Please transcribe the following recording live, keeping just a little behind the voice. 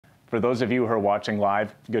For those of you who are watching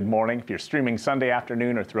live, good morning. If you're streaming Sunday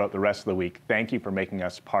afternoon or throughout the rest of the week, thank you for making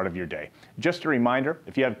us part of your day. Just a reminder,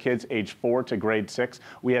 if you have kids age 4 to grade 6,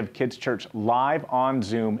 we have Kids Church live on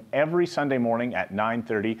Zoom every Sunday morning at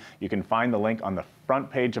 9:30. You can find the link on the front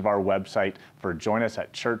page of our website for Join Us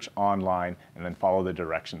at Church Online, and then follow the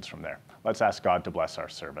directions from there. Let's ask God to bless our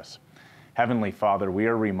service. Heavenly Father, we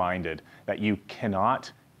are reminded that you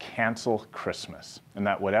cannot cancel Christmas, and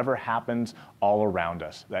that whatever happens all around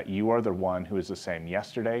us, that you are the one who is the same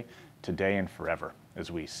yesterday, today, and forever. As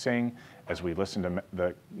we sing, as we listen to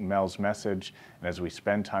Mel's message, and as we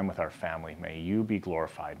spend time with our family, may you be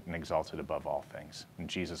glorified and exalted above all things. In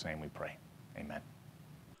Jesus' name we pray. Amen.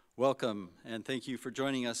 Welcome, and thank you for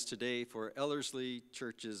joining us today for Ellerslie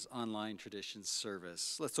Church's online traditions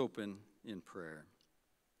service. Let's open in prayer.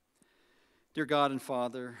 Dear God and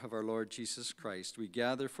Father of our Lord Jesus Christ, we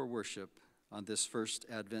gather for worship on this first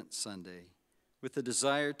Advent Sunday with the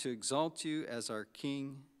desire to exalt you as our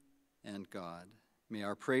King and God. May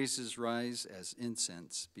our praises rise as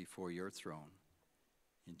incense before your throne.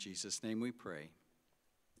 In Jesus' name we pray.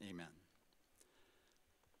 Amen.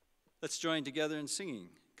 Let's join together in singing,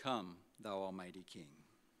 Come, Thou Almighty King.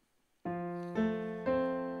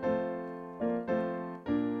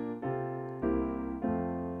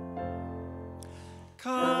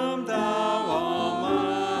 Come, thou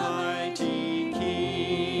almighty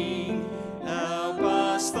King, help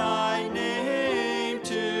us thy name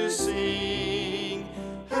to sing,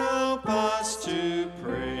 help us to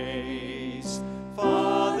praise.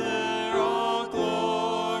 Father, all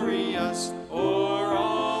glorious, o'er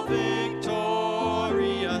all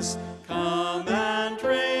victorious, come and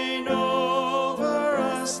reign over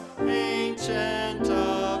us, ancient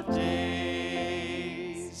of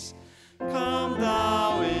days. Come thou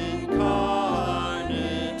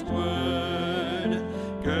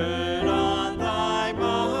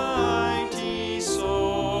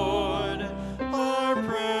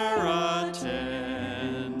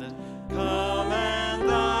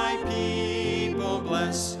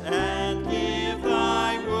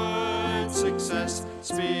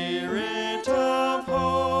Spirit of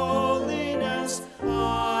holiness,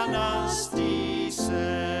 on us descend.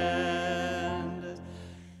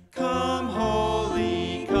 Come,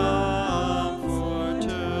 Holy Comforter,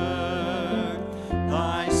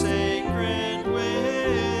 thy sacred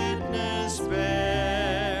witness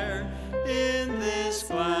bear in this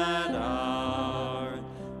glad hour.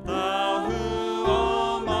 Thou who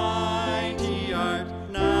almighty art,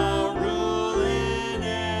 now rule in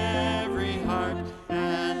every heart,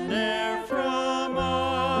 and ne'er from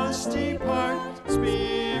us depart,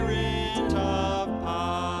 Spirit of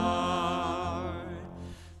power.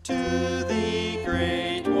 To thee,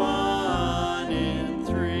 great one in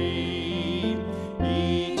three,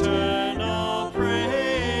 eternal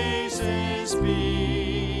praises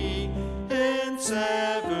be, hence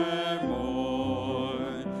evermore.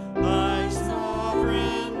 Thy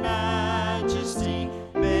sovereign majesty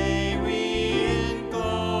may we in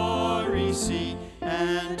glory see,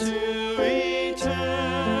 and to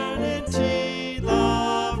eternity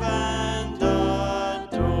love and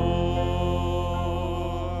adore.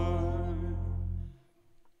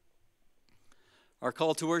 Our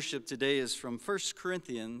call to worship today is from 1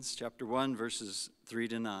 Corinthians chapter 1, verses 3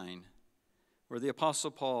 to 9, where the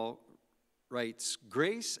Apostle Paul writes,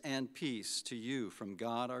 Grace and peace to you from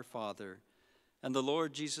God our Father and the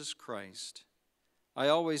Lord Jesus Christ. I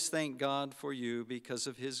always thank God for you because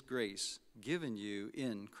of his grace given you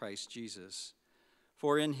in Christ Jesus.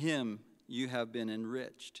 For in him you have been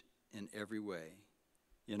enriched in every way,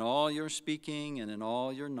 in all your speaking and in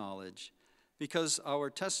all your knowledge, because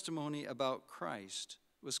our testimony about Christ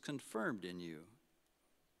was confirmed in you.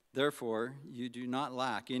 Therefore, you do not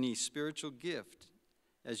lack any spiritual gift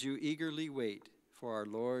as you eagerly wait for our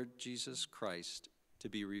Lord Jesus Christ to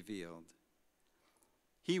be revealed.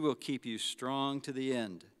 He will keep you strong to the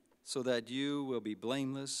end, so that you will be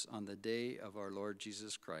blameless on the day of our Lord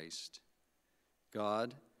Jesus Christ.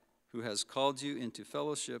 God, who has called you into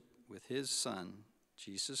fellowship with his Son,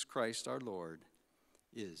 Jesus Christ our Lord,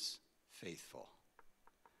 is faithful.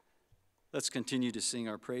 Let's continue to sing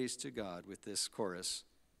our praise to God with this chorus,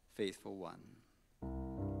 Faithful One.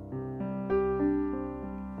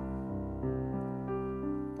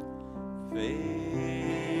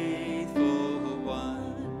 Faithful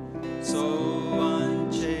One, so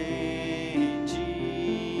unchanging,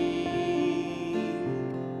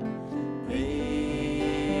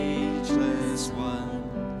 ageless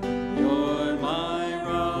One, you're my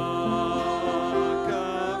rock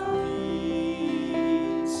of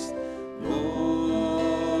peace,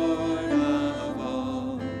 Lord of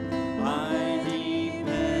all, I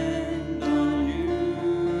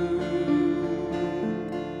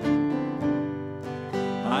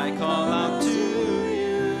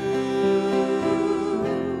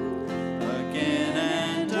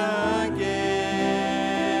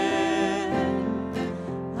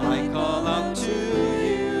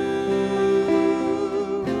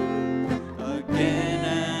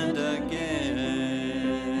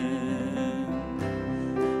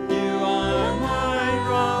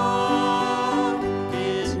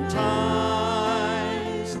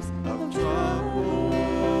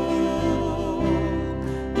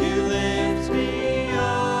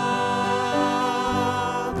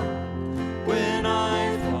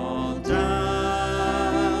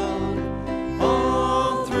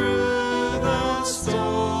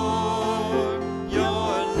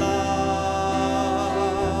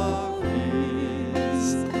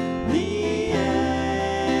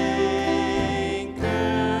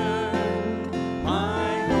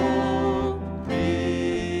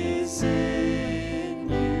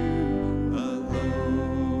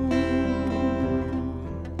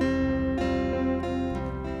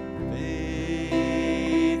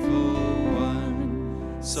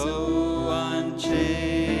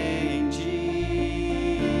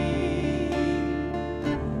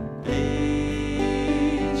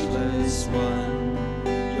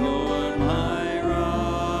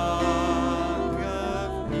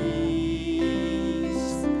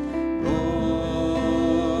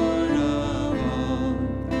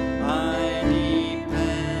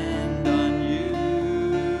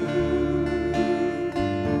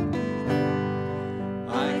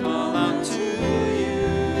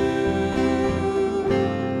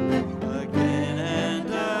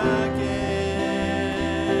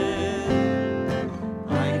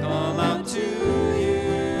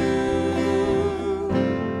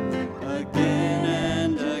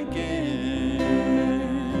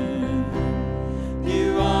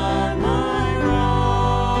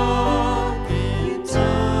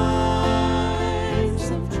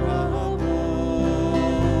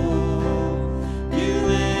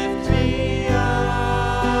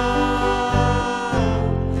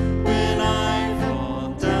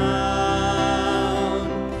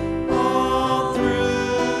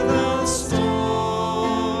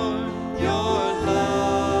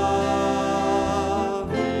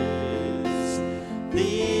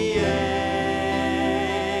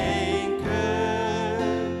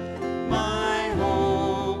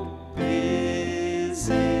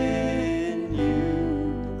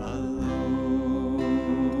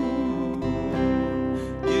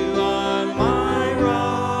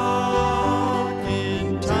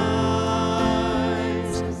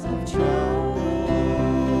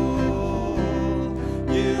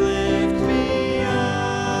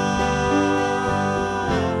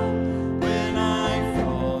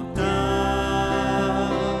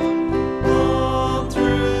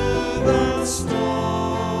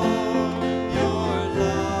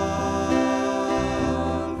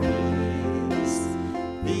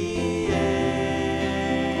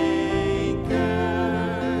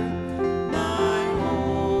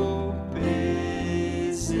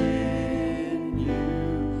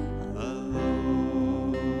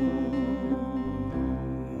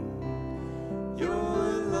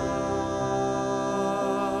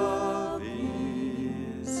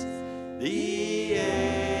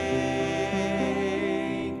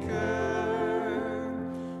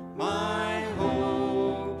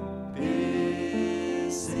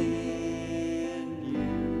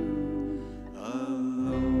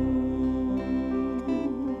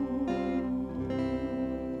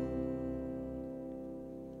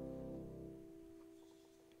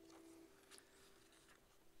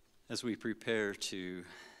As we prepare to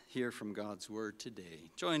hear from God's word today,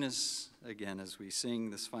 join us again as we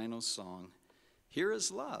sing this final song, Here is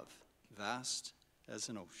Love, Vast as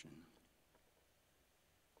an Ocean.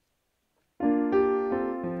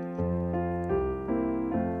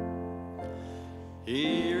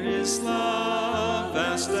 Here is love,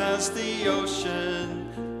 vast as the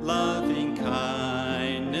ocean, loving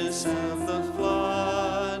kindness of the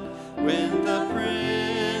flood, when the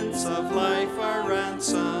Prince of Life our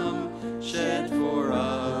ransom shed for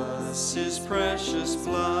us his precious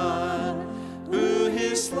blood, who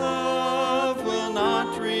his love will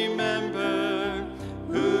not remember,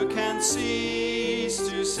 who can cease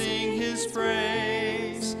to sing his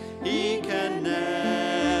praise, he can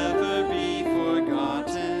never be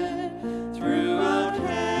forgotten throughout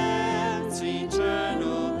heaven's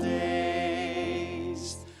eternal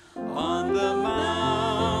days. On the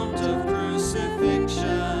mount of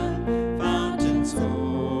crucifixion, fountains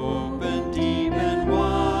open deep and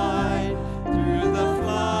wide, through the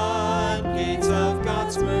floodgates of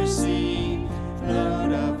God's mercy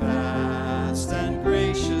flowed a vast and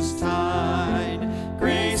gracious tide.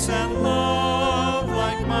 Grace and love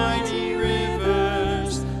like mighty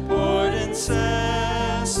rivers poured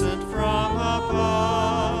incessant from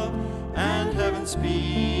above, and heaven's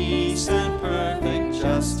peace and perfect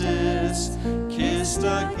justice kissed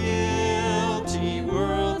a guilty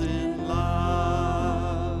world in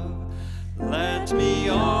love. Let me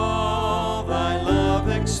all thy love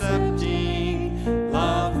accepting,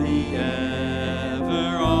 love thee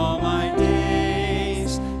ever all my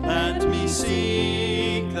days. Let me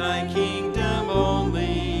seek thy kingdom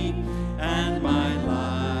only, and my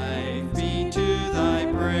life be to thy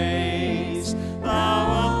praise.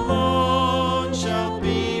 Thou alone shalt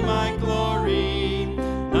be my glory,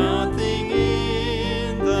 nothing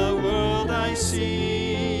in the world I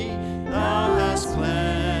see. Thou hast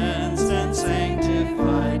cleansed and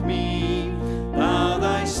sanctified me, thou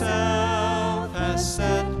thyself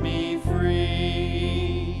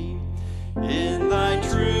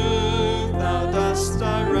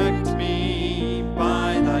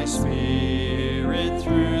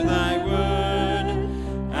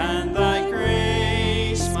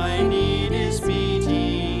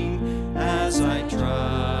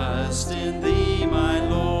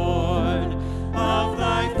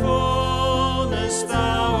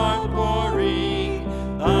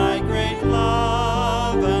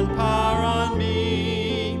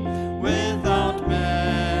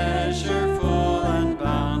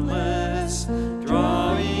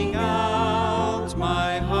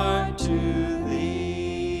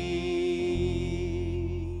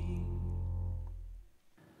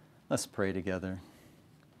Let's pray together.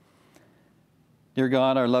 Dear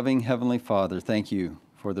God, our loving Heavenly Father, thank you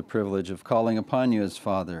for the privilege of calling upon you as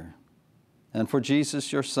Father, and for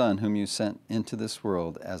Jesus, your Son, whom you sent into this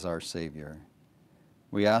world as our Savior.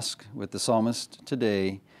 We ask with the psalmist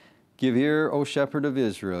today, give ear, O Shepherd of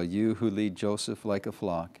Israel, you who lead Joseph like a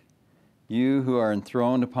flock. You who are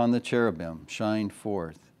enthroned upon the cherubim, shine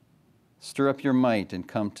forth. Stir up your might and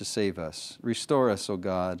come to save us. Restore us, O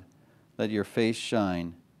God. Let your face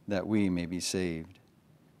shine, that we may be saved.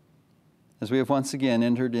 As we have once again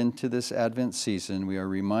entered into this Advent season, we are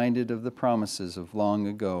reminded of the promises of long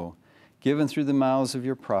ago, given through the mouths of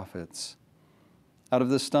your prophets. Out of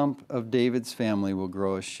the stump of David's family will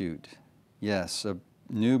grow a shoot. Yes, a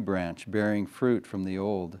new branch bearing fruit from the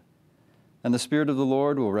old. And the Spirit of the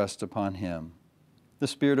Lord will rest upon him. The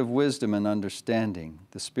Spirit of wisdom and understanding,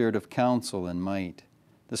 the Spirit of counsel and might,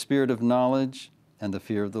 the Spirit of knowledge and the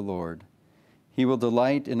fear of the Lord. He will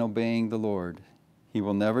delight in obeying the Lord. He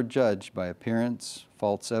will never judge by appearance,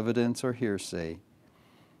 false evidence, or hearsay.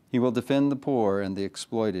 He will defend the poor and the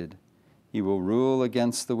exploited. He will rule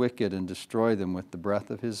against the wicked and destroy them with the breath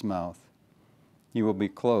of his mouth. He will be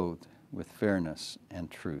clothed with fairness and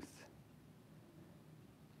truth.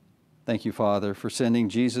 Thank you, Father, for sending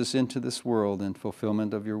Jesus into this world in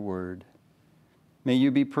fulfillment of your word. May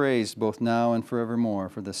you be praised both now and forevermore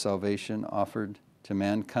for the salvation offered to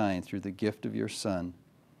mankind through the gift of your Son,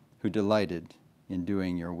 who delighted in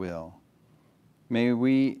doing your will. May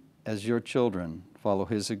we, as your children, follow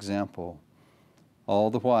his example,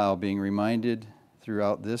 all the while being reminded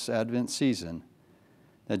throughout this Advent season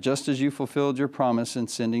that just as you fulfilled your promise in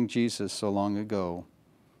sending Jesus so long ago,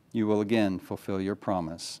 you will again fulfill your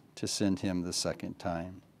promise to send him the second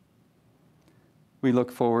time. We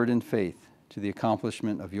look forward in faith to the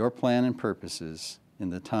accomplishment of your plan and purposes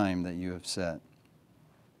in the time that you have set.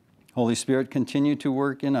 Holy Spirit, continue to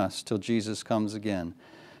work in us till Jesus comes again.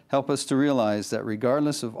 Help us to realize that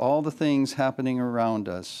regardless of all the things happening around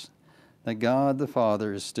us, that God the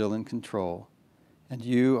Father is still in control, and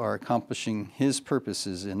you are accomplishing his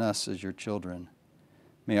purposes in us as your children.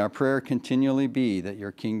 May our prayer continually be that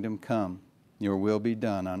your kingdom come, your will be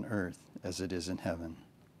done on earth as it is in heaven.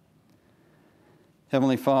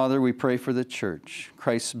 Heavenly Father, we pray for the church,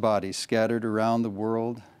 Christ's body scattered around the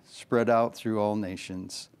world, spread out through all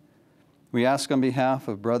nations. We ask on behalf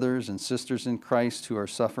of brothers and sisters in Christ who are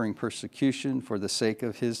suffering persecution for the sake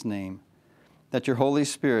of his name, that your Holy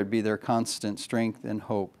Spirit be their constant strength and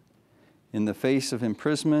hope. In the face of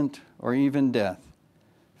imprisonment or even death,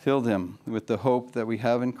 fill them with the hope that we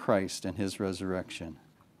have in Christ and his resurrection.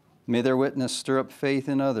 May their witness stir up faith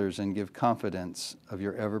in others and give confidence of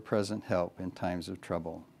your ever-present help in times of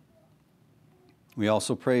trouble. We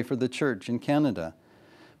also pray for the church in Canada,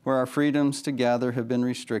 where our freedoms to gather have been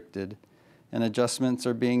restricted and adjustments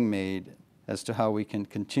are being made as to how we can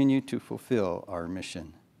continue to fulfill our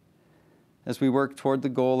mission. As we work toward the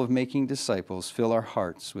goal of making disciples, fill our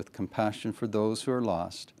hearts with compassion for those who are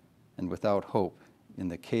lost and without hope in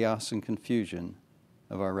the chaos and confusion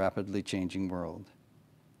of our rapidly changing world.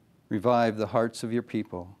 Revive the hearts of your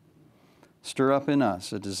people. Stir up in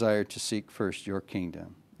us a desire to seek first your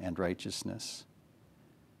kingdom and righteousness.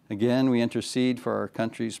 Again, we intercede for our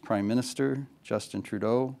country's Prime Minister, Justin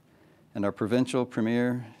Trudeau, and our provincial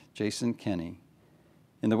Premier, Jason Kenney.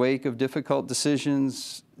 In the wake of difficult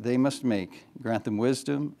decisions they must make, grant them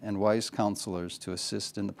wisdom and wise counselors to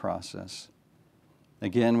assist in the process.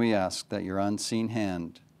 Again, we ask that your unseen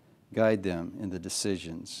hand guide them in the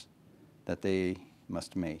decisions that they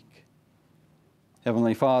must make.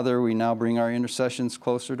 Heavenly Father, we now bring our intercessions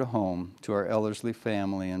closer to home, to our Ellerslie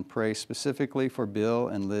family, and pray specifically for Bill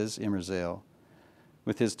and Liz Immerzale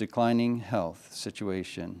with his declining health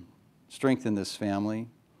situation. Strengthen this family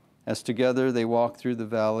as together they walk through the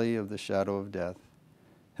valley of the shadow of death.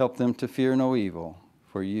 Help them to fear no evil,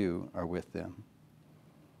 for you are with them.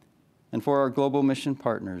 And for our global mission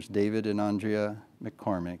partners, David and Andrea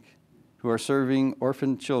McCormick, who are serving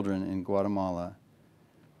orphaned children in Guatemala.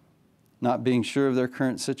 Not being sure of their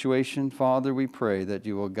current situation, Father, we pray that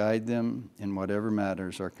you will guide them in whatever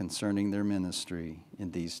matters are concerning their ministry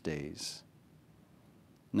in these days.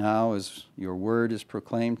 Now, as your word is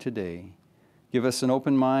proclaimed today, give us an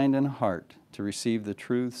open mind and heart to receive the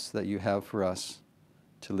truths that you have for us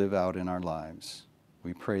to live out in our lives.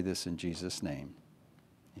 We pray this in Jesus' name.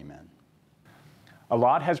 Amen. A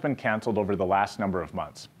lot has been canceled over the last number of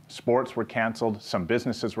months. Sports were canceled, some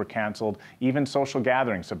businesses were canceled, even social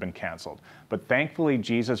gatherings have been canceled. But thankfully,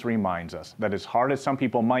 Jesus reminds us that as hard as some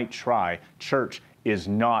people might try, church is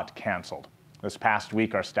not canceled. This past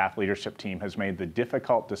week, our staff leadership team has made the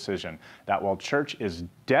difficult decision that while church is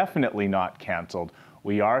definitely not canceled,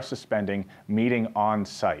 we are suspending meeting on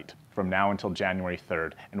site from now until January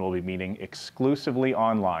 3rd, and we'll be meeting exclusively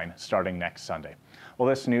online starting next Sunday. Well,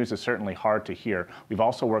 this news is certainly hard to hear. We've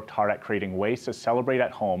also worked hard at creating ways to celebrate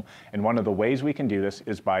at home, and one of the ways we can do this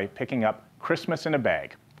is by picking up Christmas in a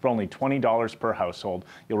Bag. For only $20 per household,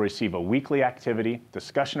 you'll receive a weekly activity,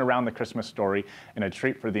 discussion around the Christmas story, and a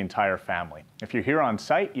treat for the entire family. If you're here on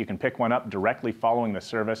site, you can pick one up directly following the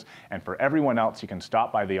service, and for everyone else, you can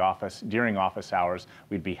stop by the office during office hours.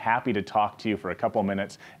 We'd be happy to talk to you for a couple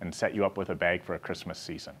minutes and set you up with a bag for a Christmas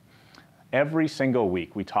season. Every single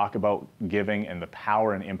week, we talk about giving and the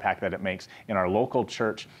power and impact that it makes in our local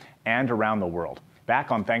church and around the world.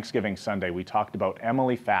 Back on Thanksgiving Sunday, we talked about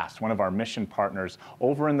Emily Fast, one of our mission partners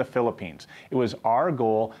over in the Philippines. It was our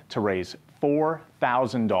goal to raise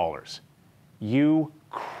 $4,000. You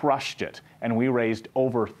crushed it, and we raised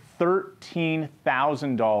over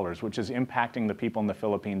 $13,000, which is impacting the people in the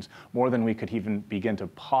Philippines more than we could even begin to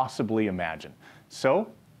possibly imagine. So,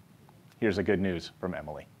 here's the good news from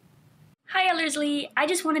Emily. Hi Ellerslie, I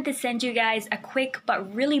just wanted to send you guys a quick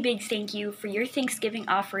but really big thank you for your Thanksgiving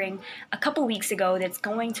offering a couple weeks ago that's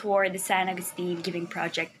going toward the San Agustin Giving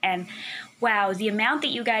Project. And wow, the amount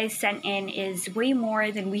that you guys sent in is way more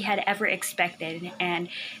than we had ever expected, and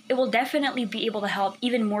it will definitely be able to help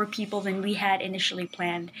even more people than we had initially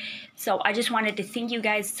planned. So I just wanted to thank you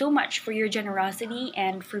guys so much for your generosity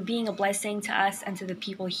and for being a blessing to us and to the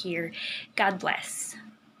people here. God bless.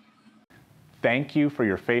 Thank you for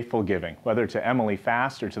your faithful giving, whether to Emily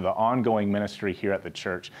Fast or to the ongoing ministry here at the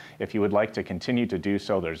church. If you would like to continue to do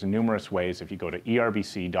so, there's numerous ways if you go to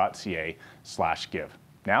erbc.ca/give.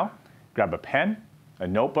 Now, grab a pen, a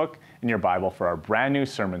notebook, and your Bible for our brand new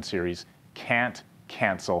sermon series, Can't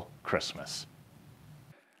Cancel Christmas.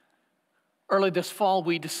 Early this fall,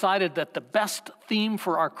 we decided that the best theme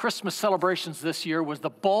for our Christmas celebrations this year was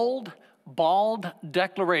the bold, bald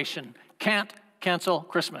declaration, Can't Cancel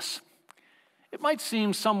Christmas. It might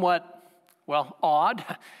seem somewhat, well, odd,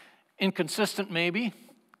 inconsistent maybe,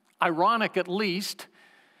 ironic at least,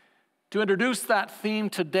 to introduce that theme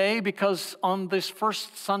today because on this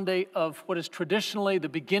first Sunday of what is traditionally the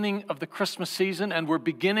beginning of the Christmas season, and we're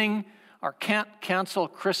beginning our Can't Cancel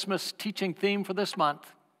Christmas teaching theme for this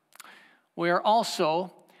month, we are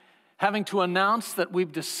also having to announce that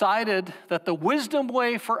we've decided that the wisdom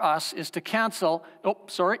way for us is to cancel,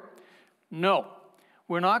 no,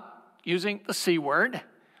 we're not using the C word.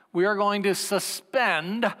 We are going to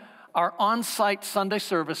suspend our on-site Sunday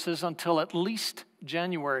services until at least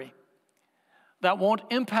January. That won't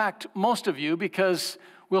impact most of you because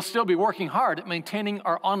we'll still be working hard at maintaining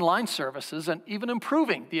our online services and even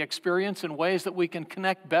improving the experience in ways that we can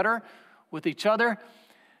connect better with each other.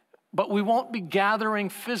 But we won't be gathering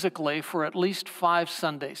physically for at least 5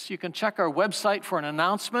 Sundays. You can check our website for an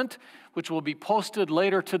announcement, which will be posted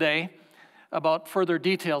later today, about further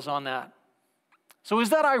details on that. So is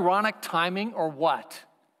that ironic timing or what?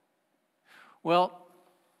 Well,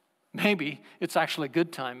 maybe it's actually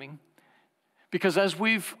good timing, because as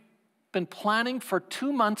we've been planning for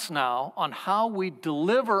 2 months now on how we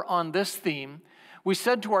deliver on this theme, we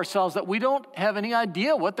said to ourselves that we don't have any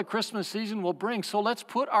idea what the Christmas season will bring, so let's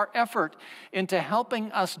put our effort into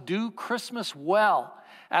helping us do Christmas well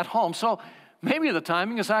at home. So maybe the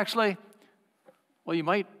timing is actually, well, you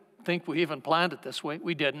might think we even planned it this way.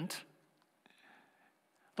 We didn't.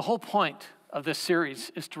 The whole point of this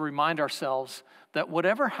series is to remind ourselves that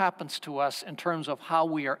whatever happens to us in terms of how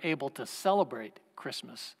we are able to celebrate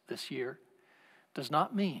Christmas this year does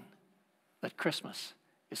not mean that Christmas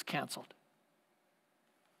is canceled.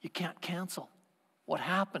 You can't cancel what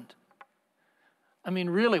happened. I mean,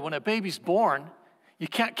 really, when a baby's born, you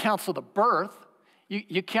can't cancel the birth.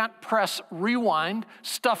 You can't press rewind,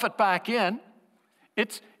 stuff it back in.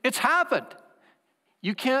 It's happened.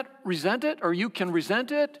 You can't resent it, or you can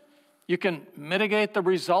resent it. You can mitigate the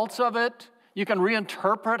results of it. You can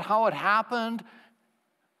reinterpret how it happened,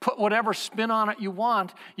 put whatever spin on it you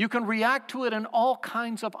want. You can react to it in all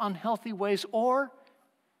kinds of unhealthy ways, or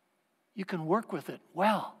you can work with it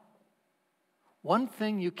well. One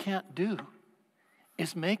thing you can't do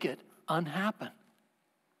is make it unhappen.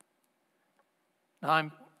 Now,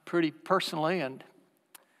 I'm pretty personally and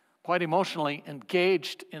quite emotionally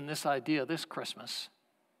engaged in this idea this Christmas.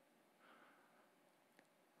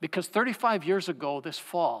 Because 35 years ago this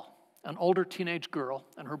fall, an older teenage girl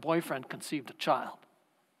and her boyfriend conceived a child.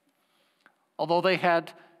 Although they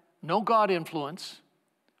had no God influence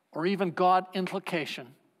or even God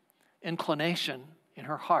inclination in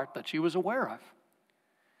her heart that she was aware of,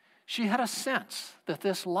 she had a sense that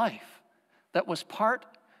this life that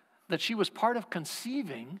she was part of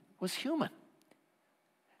conceiving was human.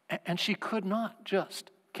 And she could not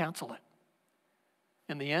just cancel it.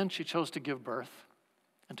 In the end, she chose to give birth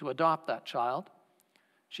and to adopt that child.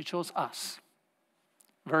 She chose us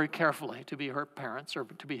very carefully to be her parents, or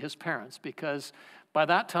to be his parents, because by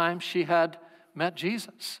that time she had met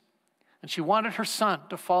Jesus. And she wanted her son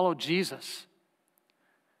to follow Jesus.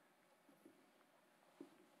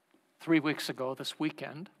 3 weeks ago, this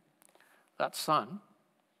weekend, that son,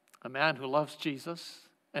 a man who loves Jesus,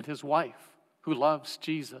 and his wife, who loves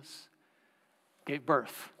Jesus, gave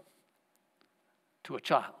birth to a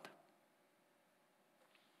child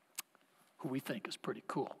who we think is pretty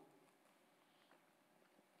cool.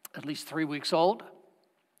 At least 3 weeks old,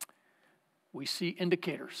 we see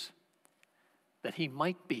indicators that he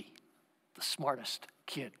might be the smartest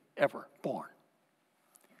kid ever born.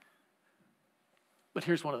 But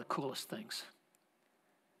here's one of the coolest things.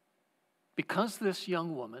 Because this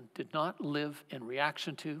young woman did not live in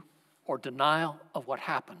reaction to or denial of what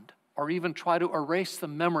happened, or even try to erase the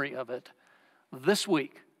memory of it, this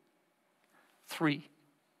week, 3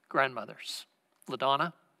 grandmothers,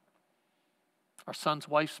 LaDonna, our son's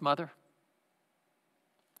wife's mother,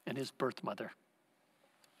 and his birth mother,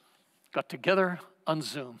 got together on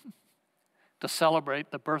Zoom to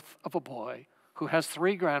celebrate the birth of a boy who has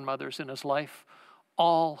 3 grandmothers in his life,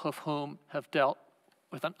 all of whom have dealt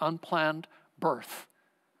with an unplanned birth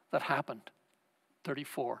that happened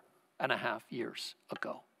 34 and a half years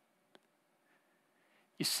ago.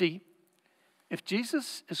 You see, if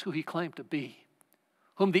Jesus is who he claimed to be,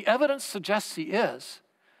 whom the evidence suggests he is,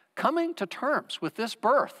 coming to terms with this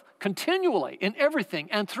birth continually in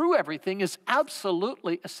everything and through everything is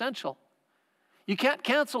absolutely essential. You can't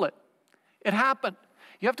cancel it. It happened.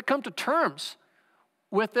 You have to come to terms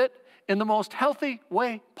with it in the most healthy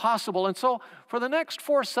way possible. And so for the next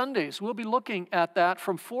 4 Sundays, we'll be looking at that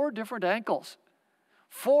from 4 different angles.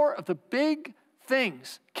 4 of the big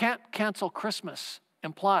things Can't Cancel Christmas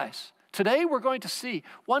implies. Today we're going to see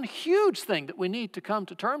one huge thing that we need to come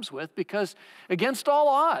to terms with, because against all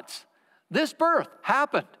odds, this birth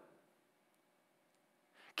happened.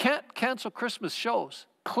 Can't Cancel Christmas shows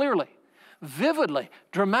clearly, vividly,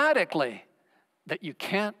 dramatically that you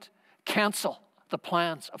can't cancel the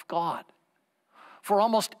plans of God. For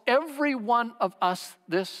almost every one of us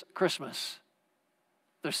this Christmas,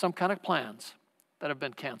 there's some kind of plans that have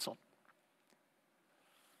been canceled.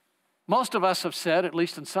 Most of us have said, at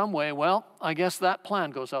least in some way, well, I guess that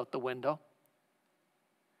plan goes out the window.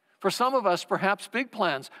 For some of us, perhaps big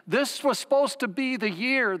plans. This was supposed to be the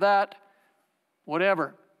year that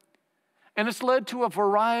whatever. And it's led to a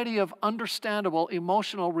variety of understandable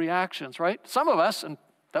emotional reactions, right? Some of us, and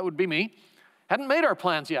that would be me, hadn't made our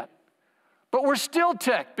plans yet. But we're still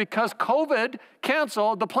ticked because COVID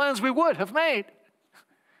canceled the plans we would have made.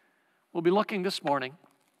 We'll be looking this morning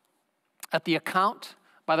at the account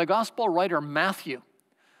by the gospel writer Matthew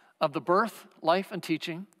of the birth, life, and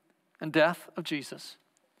teaching and death of Jesus.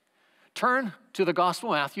 Turn to the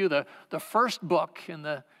Gospel of Matthew, the first book in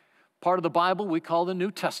the part of the Bible we call the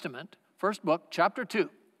New Testament. First book, chapter 2.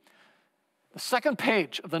 The second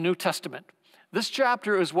page of the New Testament. This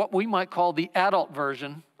chapter is what we might call the adult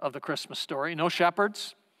version of the Christmas story. No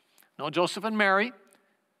shepherds, no Joseph and Mary,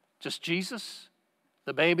 just Jesus,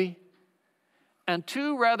 the baby, and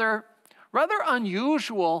 2 rather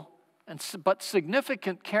unusual but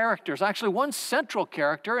significant characters. Actually, one central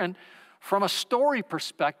character, and from a story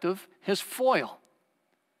perspective, his foil.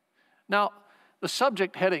 Now, the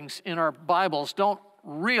subject headings in our Bibles don't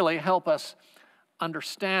really help us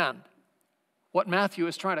understand what Matthew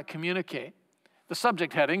is trying to communicate. The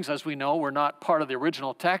subject headings, as we know, were not part of the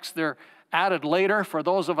original text. They're added later for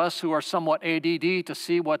those of us who are somewhat ADD to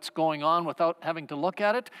see what's going on without having to look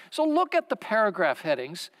at it. So look at the paragraph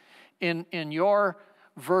headings in your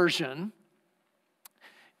version.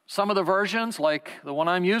 Some of the versions, like the one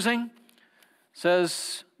I'm using,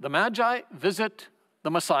 says, the Magi visit the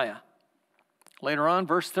Messiah. Later on,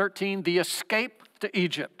 verse 13, the escape to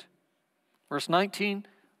Egypt. Verse 19,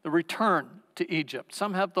 the return to Egypt.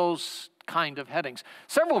 Some have those kind of headings.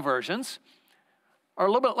 Several versions are a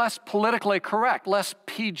little bit less politically correct, less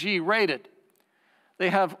PG rated. They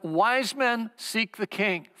have wise men seek the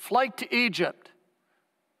king, flight to Egypt.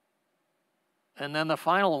 And then the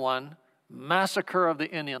final one, massacre of the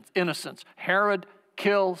innocents. Herod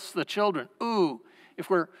kills the children. Ooh, if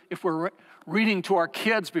we're reading to our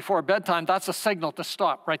kids before bedtime, that's a signal to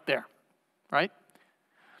stop right there, right?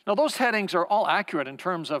 Now, those headings are all accurate in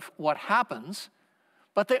terms of what happens,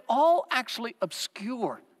 but they all actually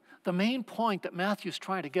obscure the main point that Matthew's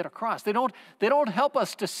trying to get across. They don't help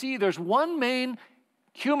us to see there's one main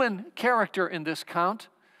human character in this account.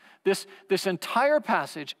 This entire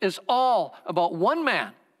passage is all about one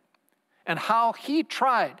man and how he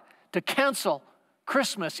tried to cancel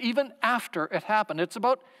Christmas even after it happened. It's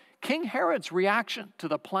about King Herod's reaction to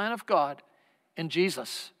the plan of God in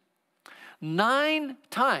Jesus. 9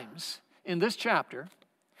 times in this chapter,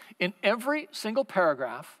 in every single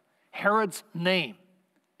paragraph, Herod's name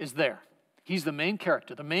is there. He's the main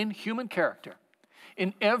character, the main human character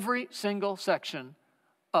in every single section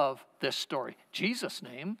of this story. Jesus'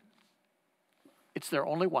 name, it's there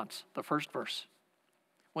only once, the first verse.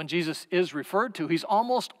 When Jesus is referred to, he's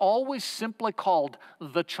almost always simply called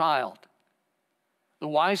the child. The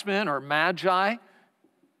wise men or magi,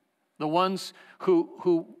 the ones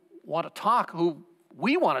who want to talk, who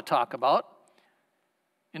we want to talk about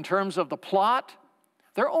in terms of the plot,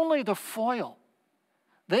 they're only the foil.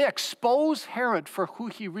 They expose Herod for who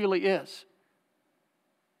he really is.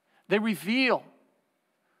 They reveal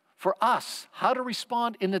for us how to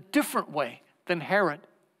respond in a different way than Herod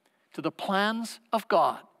to the plans of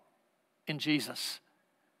God in Jesus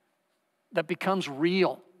that becomes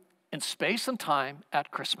real in space and time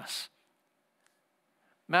at Christmas.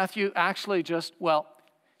 Matthew actually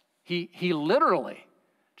he literally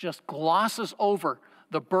just glosses over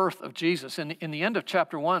the birth of Jesus. In the end of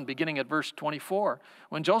chapter 1, beginning at verse 24,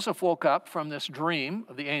 when Joseph woke up from this dream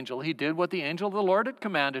of the angel, he did what the angel of the Lord had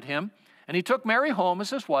commanded him, and he took Mary home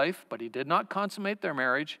as his wife, but he did not consummate their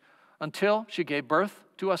marriage until she gave birth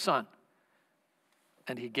to a son.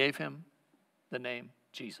 And he gave him the name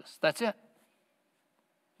Jesus. That's it.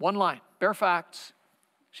 One line, bare facts.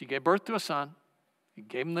 She gave birth to a son. He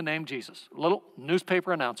gave him the name Jesus. A little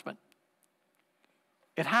newspaper announcement.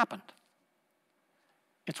 It happened.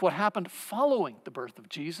 It's what happened following the birth of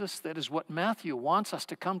Jesus that is what Matthew wants us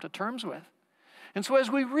to come to terms with. And so as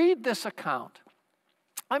we read this account,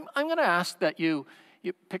 I'm going to ask that you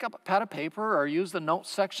pick up a pad of paper or use the notes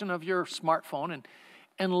section of your smartphone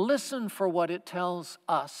and listen for what it tells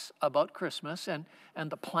us about Christmas and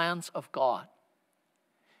the plans of God.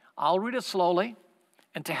 I'll read it slowly,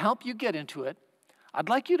 and to help you get into it, I'd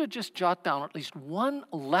like you to just jot down at least one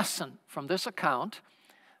lesson from this account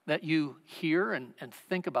that you hear and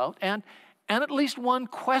think about, and at least one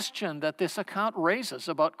question that this account raises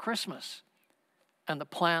about Christmas and the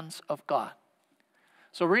plans of God.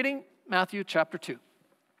 So reading Matthew chapter 2.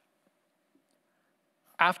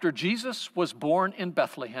 After Jesus was born in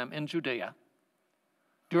Bethlehem in Judea,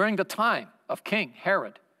 during the time of King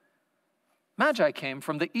Herod, Magi came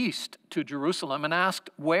from the east to Jerusalem and asked,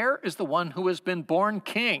 "Where is the one who has been born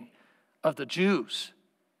King of the Jews?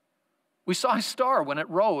 We saw his star when it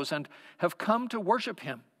rose and have come to worship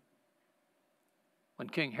him." When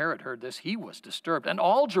King Herod heard this, he was disturbed, and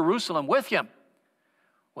all Jerusalem with him.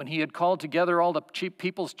 When he had called together all the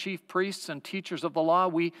people's chief priests and teachers of the law,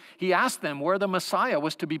 he asked them where the Messiah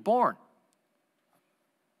was to be born.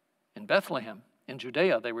 "In Bethlehem, in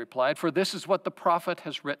Judea," they replied, "for this is what the prophet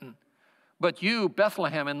has written. But you,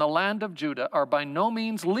 Bethlehem, in the land of Judah, are by no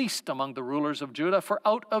means least among the rulers of Judah, for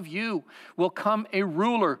out of you will come a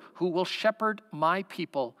ruler who will shepherd my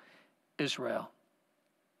people, Israel."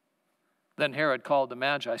 Then Herod called the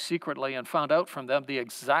Magi secretly and found out from them the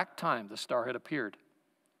exact time the star had appeared.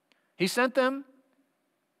 He sent them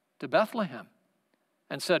to Bethlehem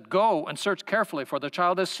and said, "Go and search carefully for the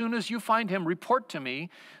child. As soon as you find him, report to me,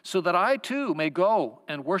 so that I too may go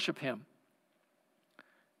and worship him."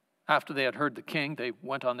 After they had heard the king, they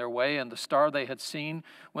went on their way, and the star they had seen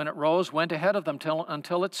when it rose went ahead of them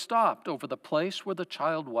until it stopped over the place where the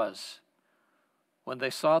child was. When they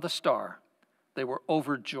saw the star, they were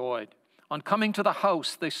overjoyed. On coming to the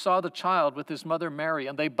house, they saw the child with his mother Mary,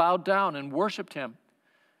 and they bowed down and worshiped him.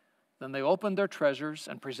 Then they opened their treasures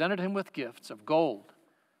and presented him with gifts of gold,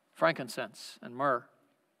 frankincense, and myrrh.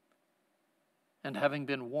 And having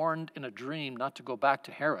been warned in a dream not to go back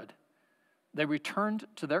to Herod, they returned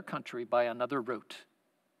to their country by another route.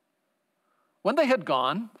 When they had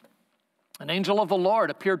gone, an angel of the Lord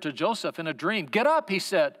appeared to Joseph in a dream. "Get up," he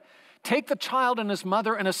said. "Take the child and his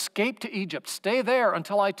mother and escape to Egypt. Stay there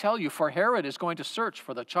until I tell you, for Herod is going to search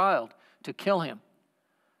for the child to kill him."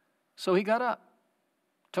 So he got up,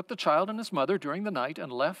 took the child and his mother during the night,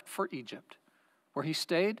 and left for Egypt, where he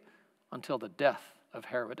stayed until the death of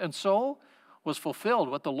Herod. And so was fulfilled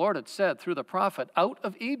what the Lord had said through the prophet, "Out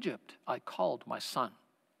of Egypt I called my son."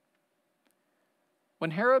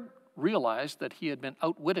 When Herod realized that he had been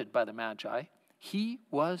outwitted by the Magi, he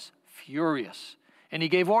was furious, and he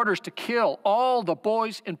gave orders to kill all the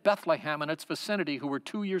boys in Bethlehem and its vicinity who were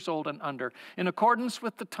 2 years old and under, in accordance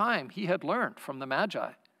with the time he had learned from the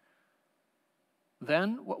Magi.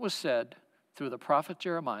 Then what was said through the prophet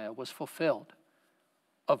Jeremiah was fulfilled.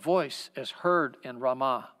 "A voice is heard in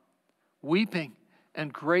Ramah, weeping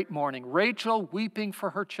and great mourning, Rachel weeping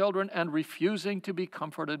for her children and refusing to be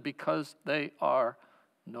comforted because they are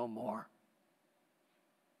no more.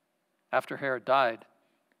 After Herod died,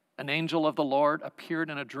 an angel of the Lord appeared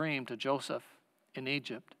in a dream to Joseph in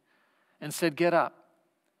Egypt and said, "Get up,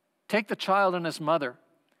 take the child and his mother,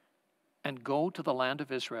 and go to the land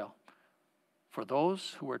of Israel, for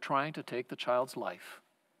those who were trying to take the child's life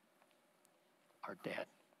are dead."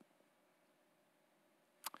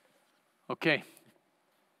 Okay,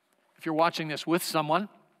 if you're watching this with someone,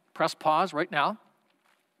 press pause right now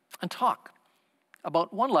and talk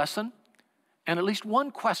about one lesson and at least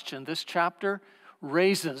one question this chapter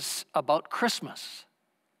raises about Christmas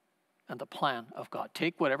and the plan of God.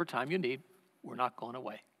 Take whatever time you need. We're not going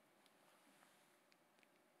away.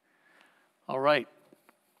 All right,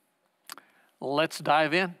 let's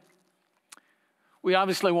dive in. We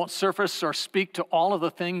obviously won't surface or speak to all of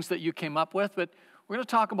the things that you came up with, but we're going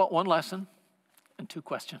to talk about one lesson and two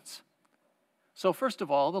questions. So first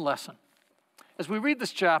of all, the lesson. As we read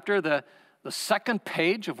this chapter, the second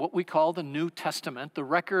page of what we call the New Testament, the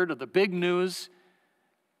record of the big news,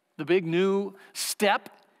 the big new step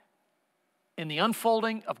in the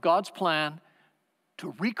unfolding of God's plan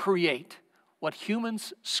to recreate what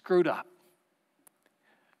humans screwed up.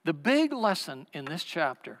 The big lesson in this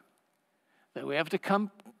chapter that we have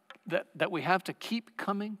to keep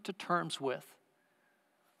coming to terms with,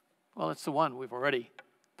 well, it's the one we've already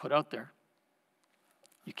put out there.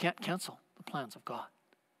 You can't cancel the plans of God.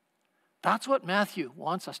 That's what Matthew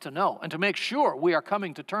wants us to know and to make sure we are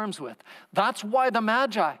coming to terms with. That's why the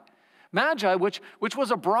Magi, which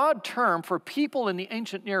was a broad term for people in the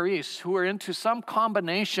ancient Near East who were into some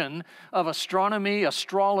combination of astronomy,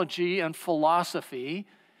 astrology, and philosophy,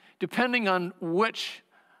 depending on which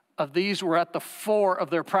of these were at the fore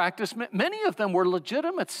of their practice. Many of them were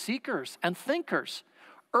legitimate seekers and thinkers,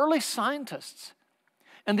 early scientists.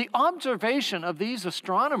 And the observation of these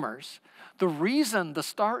astronomers, the reason the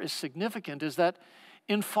star is significant is that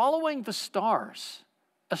in following the stars,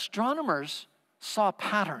 astronomers saw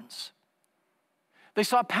patterns. They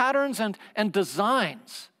saw patterns and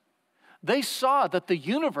designs. They saw that the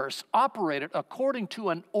universe operated according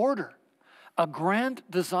to an order, a grand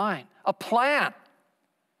design, a plan,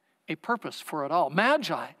 a purpose for it all.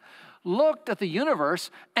 Magi looked at the universe,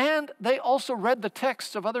 and they also read the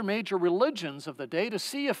texts of other major religions of the day to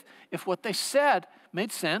see if what they said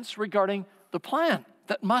made sense regarding the plan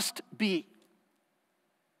that must be.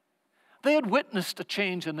 They had witnessed a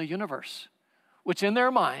change in the universe, which in their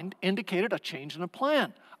mind indicated a change in a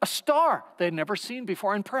plan, a star they had never seen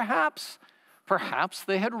before, and perhaps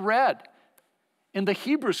they had read in the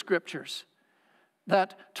Hebrew scriptures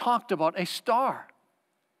that talked about a star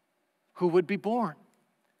who would be born.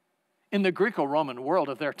 In the Greco-Roman world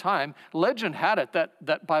of their time, legend had it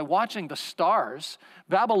that by watching the stars,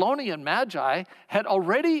 Babylonian magi had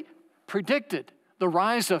already predicted the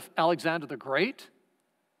rise of Alexander the Great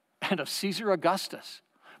and of Caesar Augustus.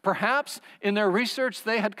 Perhaps in their research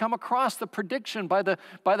they had come across the prediction by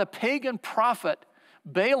the pagan prophet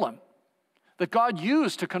Balaam that God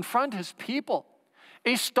used to confront his people.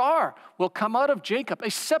 A star will come out of Jacob,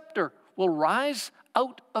 a scepter will rise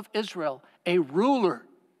out of Israel, a ruler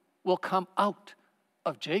will come out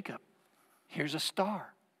of Jacob. Here's a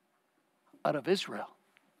star out of Israel.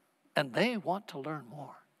 And they want to learn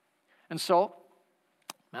more. And so,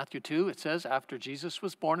 Matthew 2, it says, after Jesus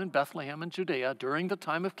was born in Bethlehem in Judea, during the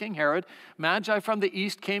time of King Herod, Magi from the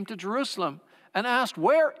east came to Jerusalem and asked,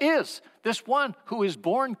 "Where is this one who is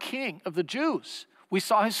born King of the Jews? We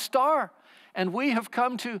saw his star, and we have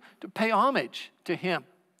come to pay homage to him."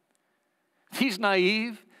 These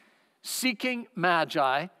naive, seeking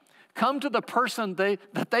Magi come to the person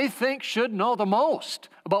that they think should know the most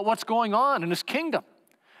about what's going on in his kingdom.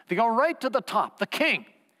 They go right to the top, the king,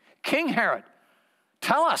 King Herod.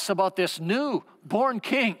 Tell us about this new born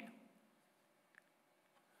king.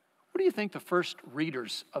 What do you think the first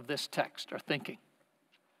readers of this text are thinking?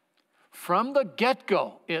 From the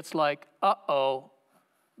get-go, it's like, uh-oh,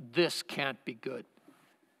 this can't be good.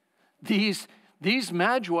 These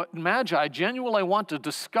magi genuinely want to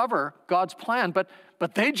discover God's plan, but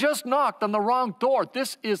they just knocked on the wrong door.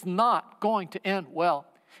 This is not going to end well.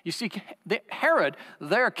 You see, Herod,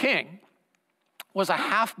 their king, was a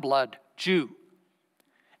half-blood Jew,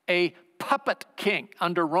 a puppet king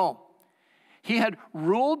under Rome. He had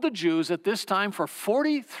ruled the Jews at this time for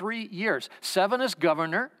 43 years, 7 as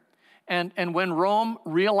governor, and when Rome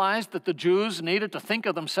realized that the Jews needed to think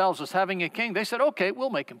of themselves as having a king, they said, okay, we'll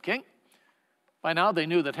make him king. By now they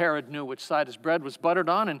knew that Herod knew which side his bread was buttered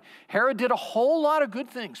on, and Herod did a whole lot of good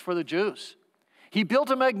things for the Jews. He built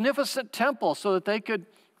a magnificent temple so that they could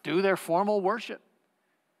do their formal worship.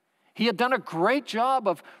 He had done a great job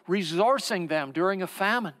of resourcing them during a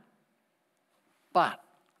famine. But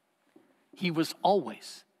he was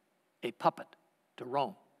always a puppet to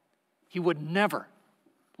Rome. He would never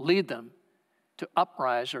lead them to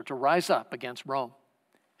uprise or to rise up against Rome.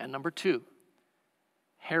 And number two,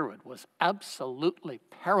 Herod was absolutely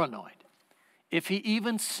paranoid. If he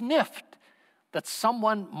even sniffed that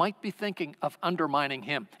someone might be thinking of undermining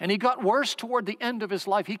him. And he got worse toward the end of his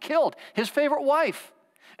life. He killed his favorite wife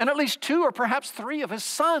and at least 2 or perhaps 3 of his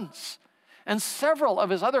sons and several of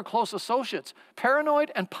his other close associates,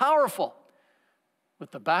 paranoid and powerful,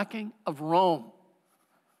 with the backing of Rome.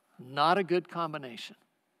 Not a good combination.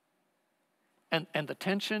 And the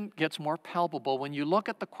tension gets more palpable when you look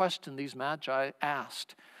at the question these magi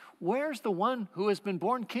asked. Where's the one who has been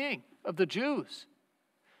born king of the Jews?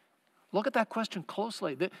 Look at that question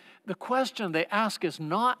closely. The question they ask is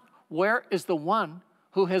not, where is the one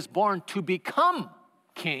who has born to become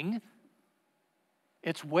king?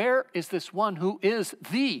 It's, where is this one who is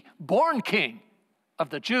the born king of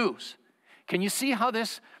the Jews? Can you see how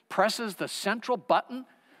this presses the central button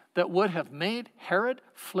that would have made Herod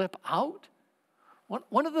flip out?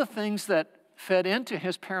 One of the things that fed into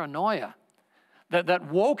his paranoia, that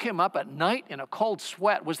woke him up at night in a cold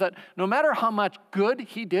sweat, was that no matter how much good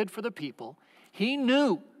he did for the people, he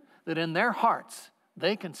knew that in their hearts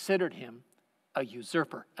they considered him a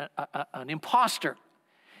usurper, an imposter.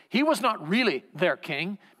 He was not really their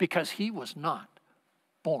king because he was not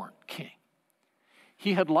born king.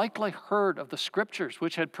 He had likely heard of the scriptures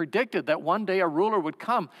which had predicted that one day a ruler would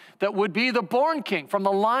come that would be the born king from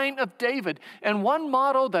the line of David. And one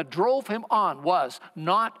motto that drove him on was,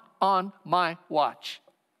 not on my watch.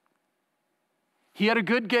 He had a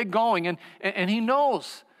good gig going, and he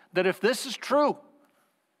knows that if this is true,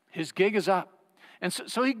 his gig is up. And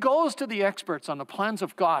so he goes to the experts on the plans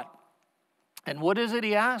of God. And what is it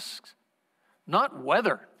he asks? Not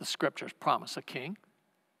whether the scriptures promise a king,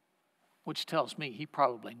 which tells me he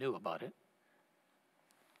probably knew about it,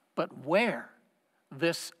 but where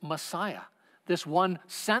this Messiah, this one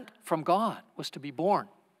sent from God, was to be born.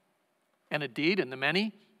 And indeed, in the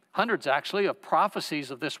many, hundreds actually, of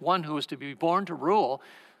prophecies of this one who was to be born to rule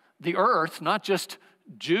the earth, not just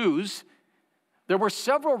Jews, there were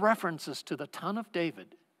several references to the town of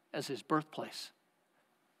David as his birthplace.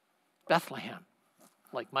 Bethlehem,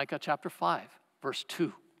 like Micah chapter 5, verse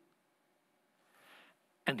 2.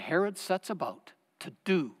 And Herod sets about to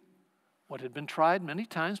do what had been tried many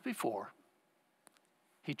times before.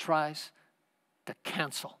 He tries to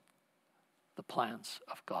cancel the plans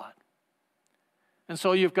of God. And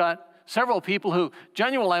so you've got several people who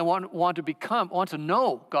genuinely want to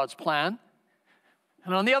know God's plan.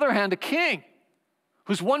 And on the other hand, a king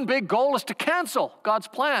whose one big goal is to cancel God's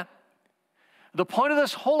plan. The point of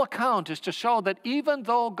this whole account is to show that even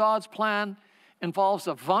though God's plan involves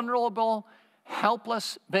a vulnerable,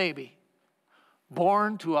 helpless baby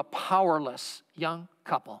born to a powerless young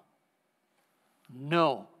couple,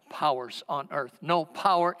 no powers on earth, no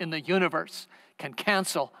power in the universe can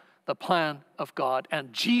cancel the plan of God.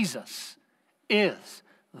 And Jesus is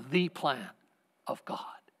the plan of God.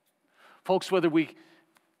 Folks, whether we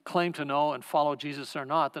claim to know and follow Jesus or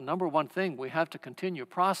not, the number one thing we have to continue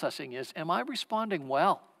processing is, am I responding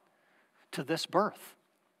well to this birth?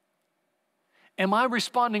 Am I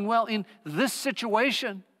responding well in this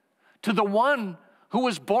situation to the one who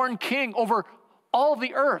was born king over all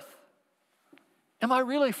the earth? Am I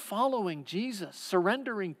really following Jesus,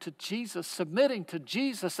 surrendering to Jesus, submitting to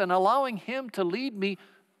Jesus, and allowing him to lead me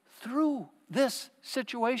through this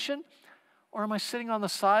situation? Or am I sitting on the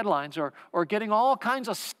sidelines or getting all kinds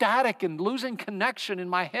of static and losing connection in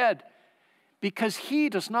my head because he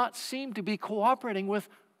does not seem to be cooperating with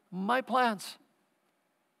my plans?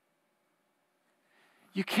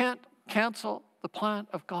 You can't cancel the plan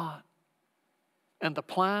of God. And the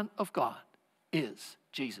plan of God is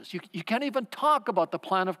Jesus. You can't even talk about the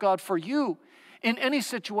plan of God for you in any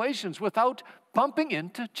situations without bumping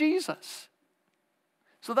into Jesus.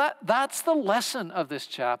 So that's the lesson of this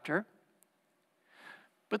chapter.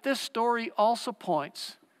 But this story also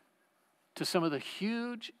points to some of the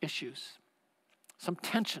huge issues, some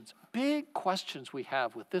tensions, big questions we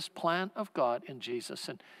have with this plan of God in Jesus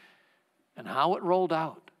and how it rolled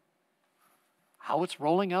out, how it's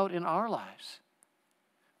rolling out in our lives.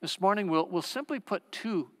 This morning, we'll simply put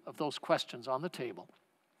 2 of those questions on the table.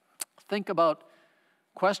 Think about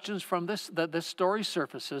questions from that this story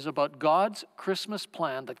surfaces about God's Christmas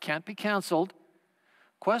plan that can't be canceled.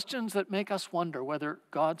 Questions that make us wonder whether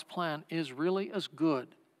God's plan is really as good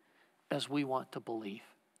as we want to believe.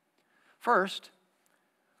 First,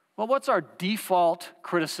 well, what's our default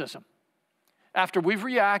criticism? after we've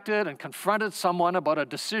reacted and confronted someone about a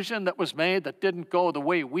decision that was made that didn't go the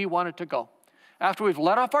way we want it to go, after we've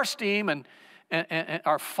let off our steam, and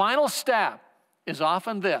our final stab is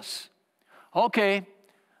often this: okay,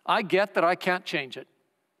 I get that I can't change it.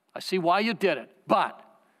 I see why you did it, but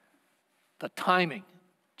the timing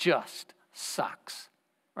just sucks,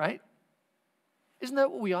 right? Isn't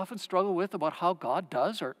that what we often struggle with about how God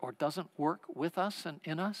does or doesn't work with us and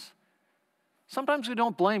in us? Sometimes we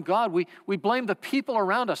don't blame God. We blame the people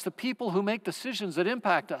around us, the people who make decisions that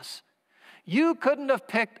impact us. You couldn't have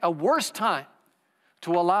picked a worse time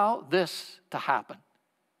to allow this to happen.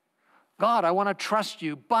 God, I want to trust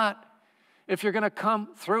you, but if you're going to come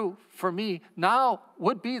through for me, now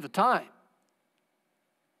would be the time.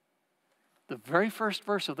 The very first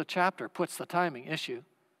verse of the chapter puts the timing issue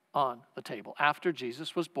on the table. After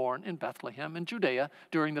Jesus was born in Bethlehem in Judea,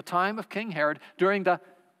 during the time of King Herod, during the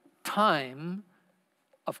time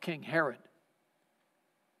of King Herod.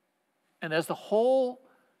 And as the whole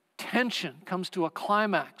tension comes to a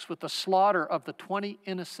climax with the slaughter of the 20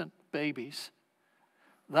 innocent babies,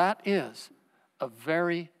 that is a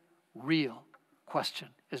very real question,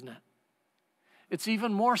 isn't it? It's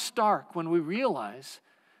even more stark when we realize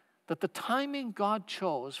that the timing God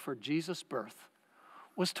chose for Jesus' birth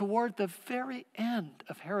was toward the very end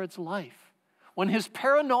of Herod's life, when his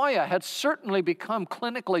paranoia had certainly become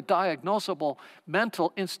clinically diagnosable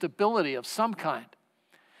mental instability of some kind.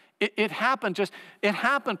 It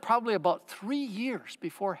happened probably about 3 years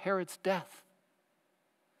before Herod's death.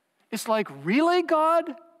 It's like, really,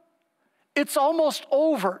 God? It's almost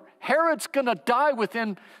over. Herod's going to die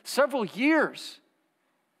within several years.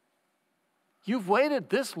 You've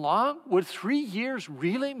waited this long? Would 3 years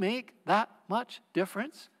really make that much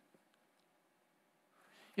difference?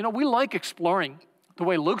 You know, we like exploring the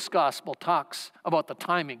way Luke's gospel talks about the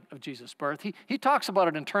timing of Jesus' birth. He talks about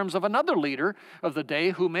it in terms of another leader of the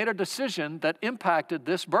day who made a decision that impacted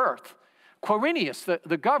this birth. Quirinius,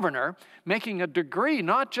 the governor, making a decree,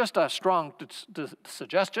 not just a strong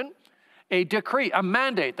suggestion, a decree, a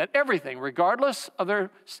mandate that everyone, regardless of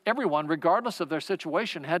their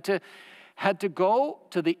situation, had to go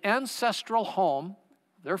to the ancestral home,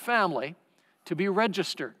 their family, to be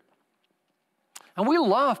registered. And we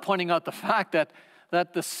love pointing out the fact that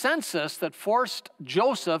the census that forced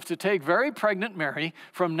Joseph to take very pregnant Mary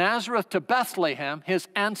from Nazareth to Bethlehem, his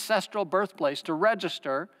ancestral birthplace, to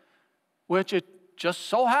register, which it just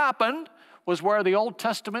so happened was where the Old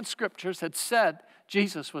Testament scriptures had said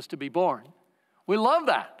Jesus was to be born. We love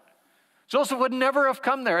that. Joseph would never have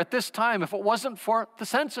come there at this time if it wasn't for the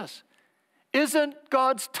census. Isn't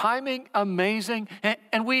God's timing amazing?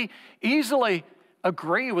 And we easily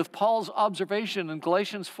agree with Paul's observation in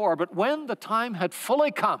Galatians 4, but when the time had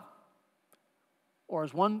fully come, or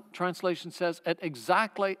as one translation says, at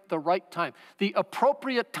exactly the right time, the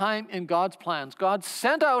appropriate time in God's plans, God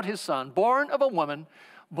sent out his son, born of a woman,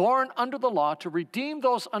 born under the law, to redeem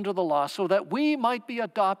those under the law so that we might be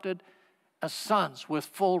adopted as sons with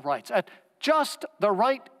full rights at just the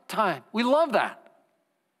right time. We love that.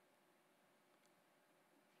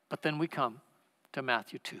 But then we come to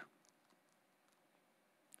Matthew 2.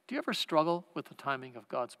 Do you ever struggle with the timing of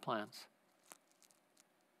God's plans?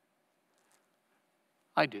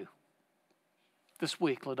 I do. This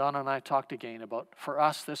week, LaDonna and I talked again about, for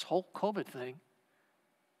us, this whole COVID thing,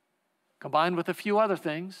 combined with a few other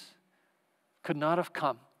things, could not have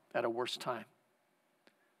come at a worse time.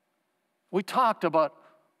 We talked about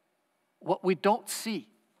what we don't see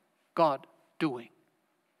God doing.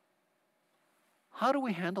 How do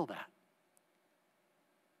we handle that?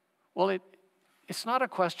 Well, it's not a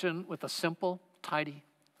question with a simple, tidy,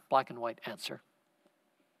 black and white answer.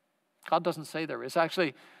 God doesn't say there is.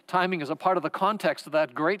 Actually, timing is a part of the context of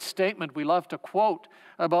that great statement we love to quote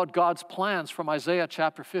about God's plans from Isaiah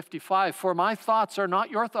chapter 55. For my thoughts are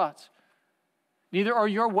not your thoughts, neither are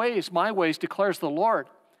your ways my ways, declares the Lord.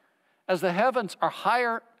 As the heavens are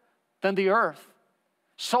higher than the earth,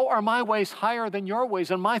 so are my ways higher than your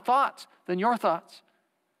ways, and my thoughts than your thoughts.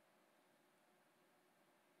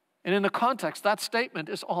 And in the context, that statement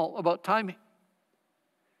is all about timing.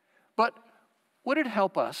 But would it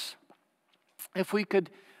help us if we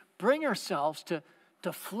could bring ourselves to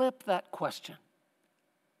flip that question?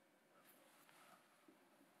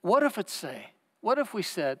 What if we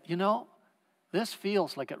said, you know, this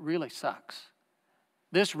feels like it really sucks.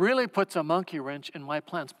 This really puts a monkey wrench in my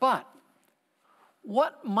plans. But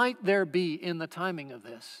what might there be in the timing of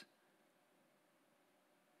this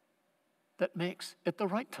that makes it the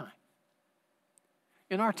right time?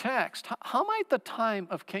 In our text, how might the time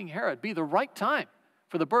of King Herod be the right time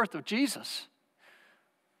for the birth of Jesus?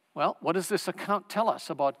 Well, what does this account tell us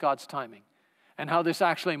about God's timing? and how this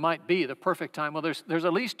actually might be the perfect time. Well, there's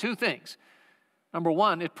at least two things. Number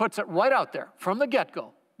one, it puts it right out there from the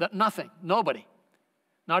get-go that nothing, nobody,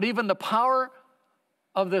 not even the power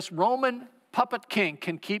of this Roman puppet king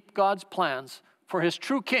can keep God's plans for his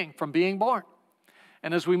true king from being born.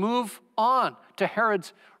 And as we move on to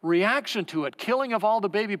Herod's reaction to it, killing of all the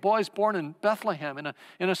baby boys born in Bethlehem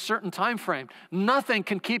in a certain time frame, nothing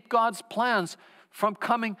can keep God's plans from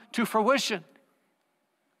coming to fruition.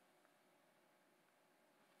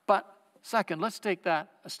 But second, let's take that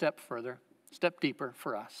a step further, a step deeper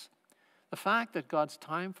for us. The fact that God's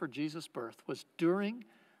time for Jesus' birth was during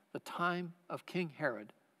the time of King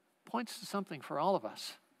Herod points to something for all of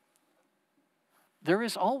us. There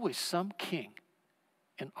is always some king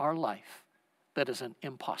in our life that is an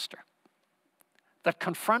imposter, that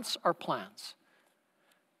confronts our plans,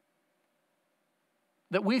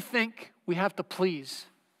 that we think we have to please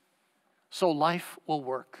so life will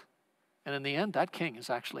work. And in the end, that king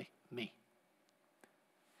is actually me.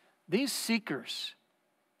 These seekers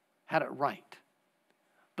had it right.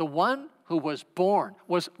 The one who was born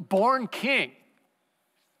king,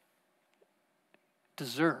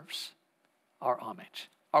 deserves our homage,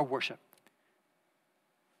 our worship.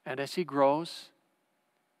 And as he grows,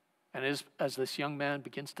 and as this young man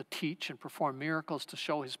begins to teach and perform miracles to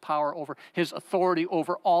show his power over, his authority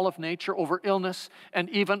over all of nature, over illness, and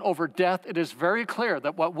even over death, it is very clear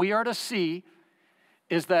that what we are to see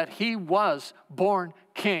is that he was born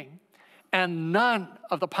king, and none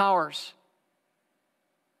of the powers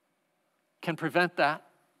can prevent that,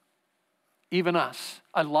 even us.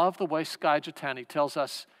 I love the way Skye Jitani tells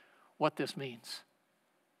us what this means.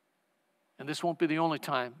 And this won't be the only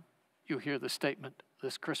time you hear this statement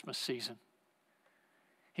this Christmas season.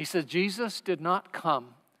 He said, Jesus did not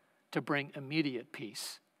come to bring immediate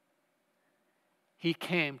peace. He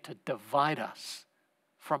came to divide us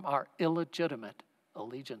from our illegitimate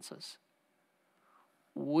allegiances.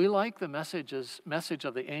 We like the message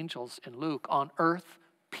of the angels in Luke, on earth,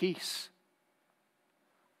 peace.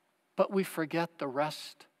 But we forget the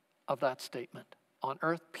rest of that statement. On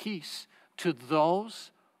earth, peace to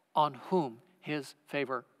those on whom his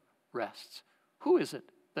favor rests. Who is it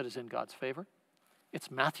that is in God's favor? It's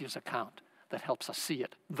Matthew's account that helps us see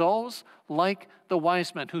it. Those like the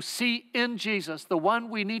wise men who see in Jesus the one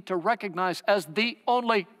we need to recognize as the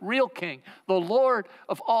only real king, the Lord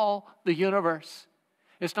of all the universe.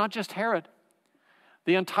 It's not just Herod.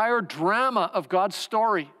 The entire drama of God's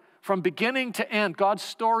story, from beginning to end, God's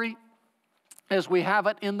story as we have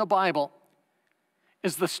it in the Bible,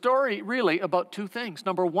 is the story really about two things.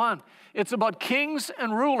 Number one, it's about kings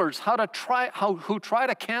and rulers who try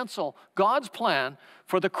to cancel God's plan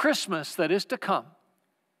for the Christmas that is to come.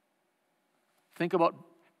 Think about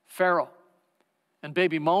Pharaoh and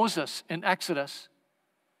baby Moses in Exodus,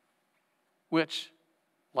 which,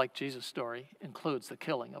 like Jesus' story, includes the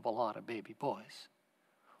killing of a lot of baby boys.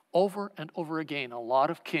 Over and over again, a lot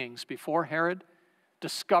of kings before Herod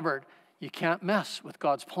discovered you can't mess with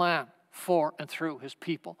God's plan for and through his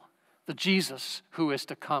people, the Jesus who is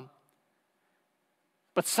to come.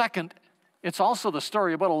 But second, it's also the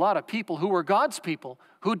story about a lot of people who were God's people,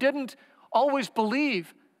 who didn't always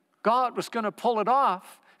believe God was going to pull it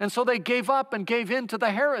off, and so they gave up and gave in to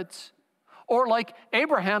the Herods. Or like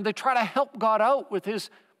Abraham, they try to help God out with his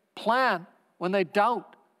plan when they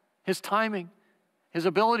doubt his timing, his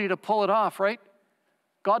ability to pull it off, right?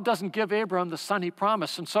 God doesn't give Abraham the son he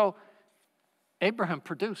promised, and so Abraham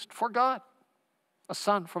produced for God a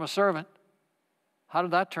son from a servant. How did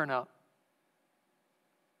that turn out?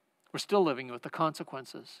 We're still living with the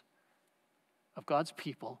consequences of God's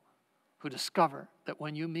people who discover that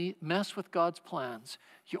when you mess with God's plans,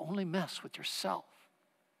 you only mess with yourself.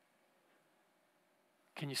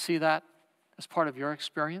 Can you see that as part of your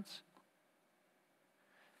experience?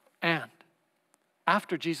 And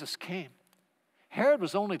after Jesus came, Herod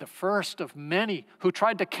was only the first of many who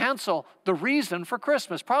tried to cancel the reason for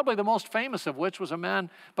Christmas, probably the most famous of which was a man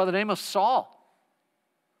by the name of Saul,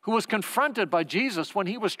 who was confronted by Jesus when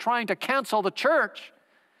he was trying to cancel the church.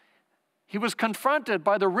 He was confronted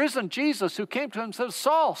by the risen Jesus who came to him and said,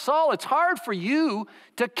 Saul, it's hard for you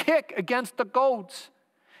to kick against the goads.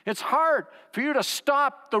 It's hard for you to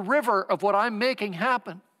stop the river of what I'm making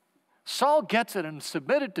happen. Saul gets it and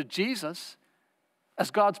submitted to Jesus as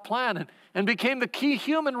God's plan and became the key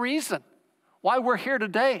human reason why we're here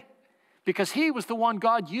today, because he was the one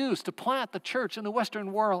God used to plant the church in the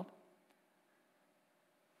Western world.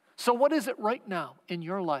 So what is it right now in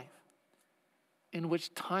your life in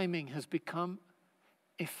which timing has become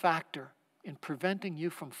a factor in preventing you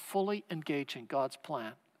from fully engaging God's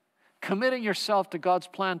plan? committing yourself to God's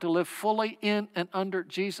plan to live fully in and under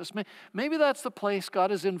Jesus. Maybe that's the place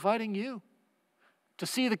God is inviting you to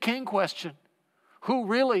see the king question. Who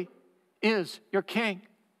really is your king?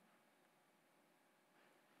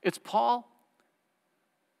 It's Paul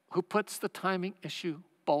who puts the timing issue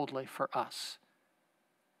boldly for us.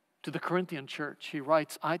 To the Corinthian church, he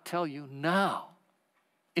writes, I tell you, now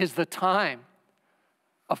is the time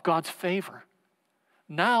of God's favor.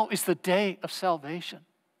 Now is the day of salvation.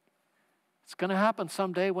 It's going to happen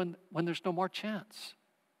someday when there's no more chance.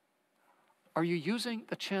 Are you using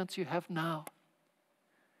the chance you have now?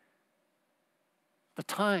 The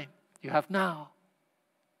time you have now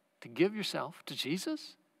to give yourself to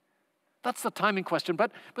Jesus? That's the timing question.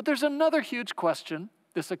 But there's another huge question.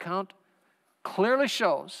 This account clearly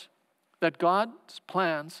shows that God's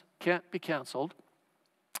plans can't be canceled.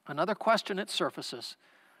 Another question it surfaces.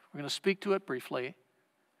 We're going to speak to it briefly.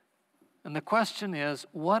 And the question is,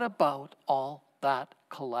 what about all that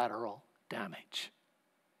collateral damage?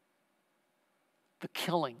 The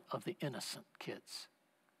killing of the innocent kids.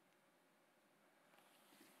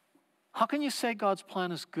 How can you say God's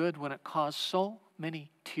plan is good when it caused so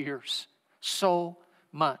many tears, so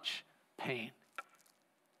much pain?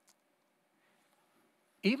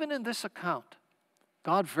 Even in this account,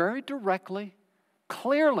 God very directly,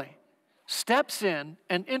 clearly steps in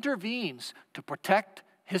and intervenes to protect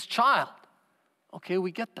his child. Okay,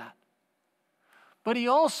 we get that. But he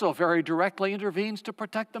also very directly intervenes to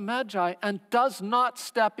protect the Magi and does not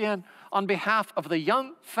step in on behalf of the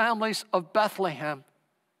young families of Bethlehem.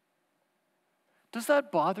 Does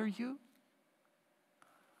that bother you?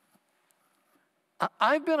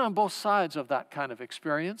 I've been on both sides of that kind of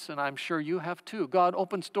experience, and I'm sure you have too. God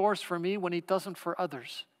opens doors for me when he doesn't for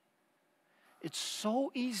others. It's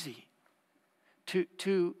so easy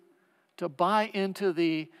to buy into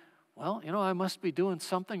the, well, I must be doing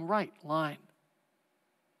something right line.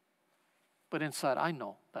 But inside, I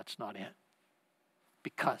know that's not it.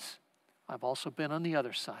 Because I've also been on the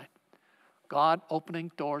other side. God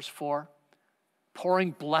opening doors for,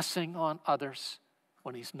 pouring blessing on others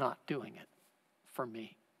when he's not doing it for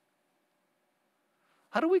me.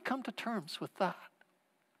 How do we come to terms with that?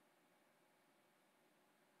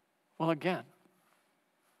 Well, again,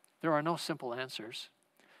 there are no simple answers.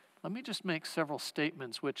 Let me just make several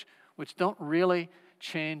statements which don't really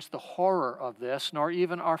change the horror of this, nor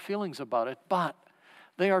even our feelings about it, but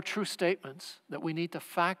they are true statements that we need to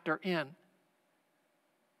factor in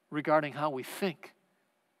regarding how we think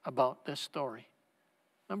about this story.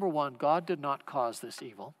 Number one, God did not cause this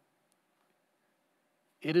evil.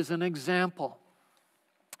 It is an example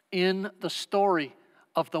in the story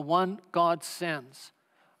of the one God sends,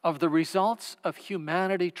 of the results of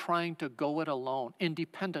humanity trying to go it alone,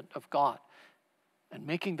 independent of God, and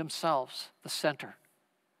making themselves the center.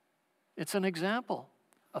 It's an example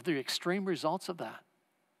of the extreme results of that.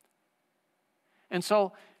 And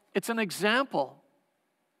so it's an example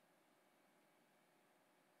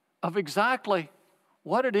of exactly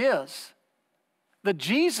what it is that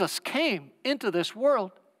Jesus came into this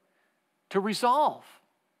world to resolve.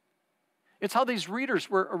 It's how these readers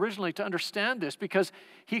were originally to understand this, because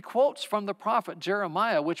he quotes from the prophet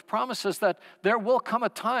Jeremiah, which promises that there will come a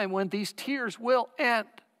time when these tears will end.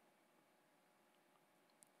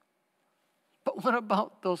 But what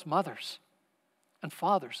about those mothers and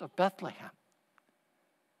fathers of Bethlehem?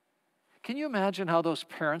 Can you imagine how those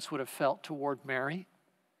parents would have felt toward Mary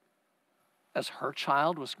as her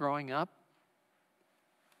child was growing up?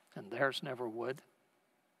 And theirs never would.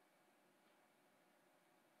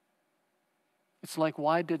 It's like,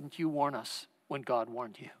 why didn't you warn us when God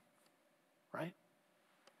warned you? Right?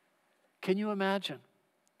 Can you imagine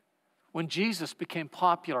when Jesus became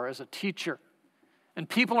popular as a teacher and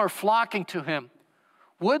people are flocking to him?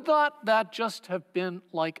 Would not that just have been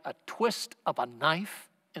like a twist of a knife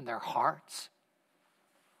in their hearts?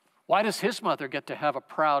 Why does his mother get to have a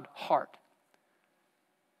proud heart?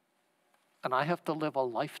 And I have to live a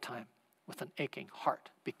lifetime with an aching heart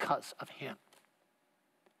because of him.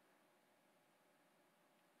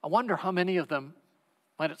 I wonder how many of them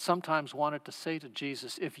might have sometimes wanted to say to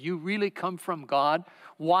Jesus, if you really come from God,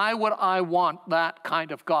 why would I want that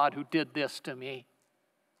kind of God who did this to me?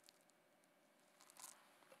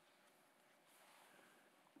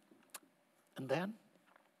 And then,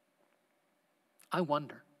 I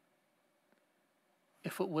wonder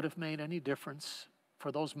if it would have made any difference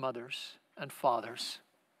for those mothers and fathers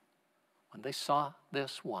when they saw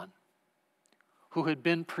this one who had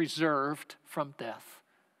been preserved from death,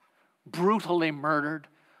 brutally murdered,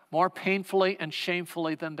 more painfully and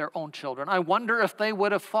shamefully than their own children. I wonder if they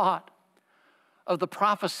would have thought of the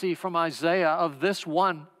prophecy from Isaiah of this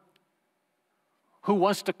one who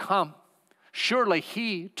was to come. Surely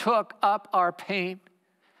he took up our pain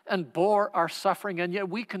and bore our suffering, and yet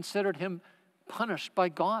we considered him punished by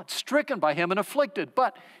God, stricken by him and afflicted.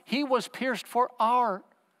 But he was pierced for our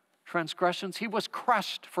transgressions. He was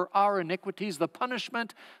crushed for our iniquities. The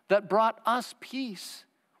punishment that brought us peace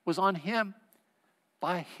was on him.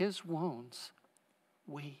 By his wounds,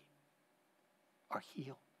 we are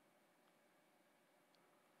healed.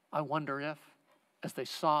 I wonder if, as they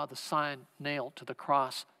saw the sign nailed to the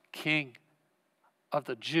cross, King of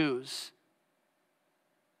the Jews,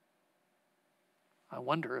 I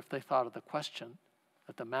wonder if they thought of the question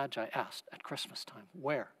that the Magi asked at Christmas time: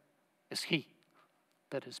 where is he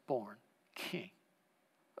that is born King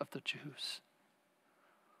of the Jews?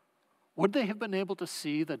 Would they have been able to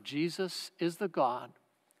see that Jesus is the God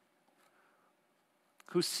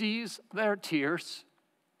who sees their tears,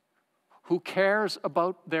 who cares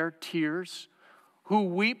about their tears, who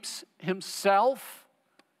weeps himself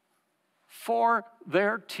for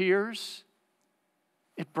their tears?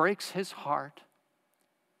 It breaks his heart.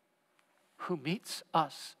 Who meets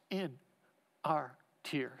us in our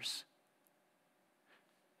tears,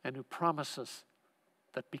 and who promises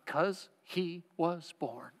that because he was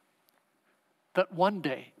born, that one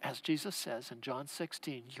day, as Jesus says in John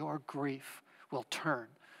 16, your grief will turn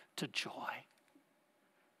to joy.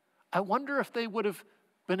 I wonder if they would have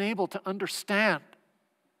been able to understand,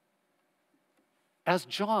 as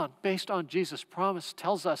John, based on Jesus' promise,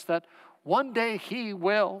 tells us that one day he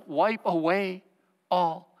will wipe away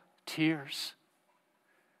all tears.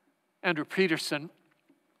 Andrew Peterson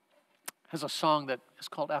has a song that is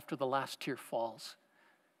called After the Last Tear Falls.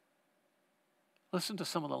 Listen to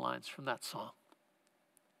some of the lines from that song.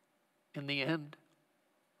 In the end,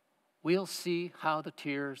 we'll see how the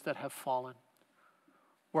tears that have fallen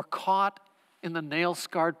were caught in the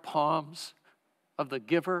nail-scarred palms of the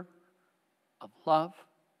giver of love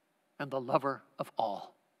and the lover of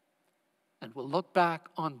all. And we'll look back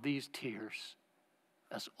on these tears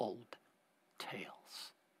as old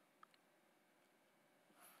tales.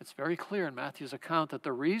 It's very clear in Matthew's account that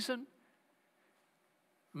the reason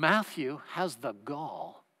Matthew has the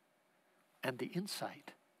gall and the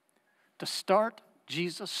insight to start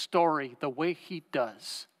Jesus' story the way he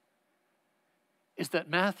does is that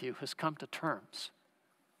Matthew has come to terms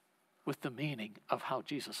with the meaning of how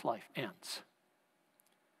Jesus' life ends.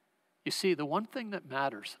 You see, the one thing that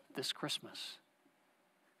matters this Christmas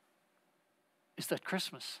is that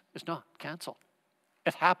Christmas is not canceled.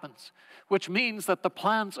 It happens, which means that the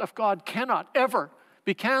plans of God cannot ever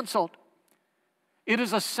be canceled. It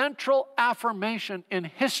is a central affirmation in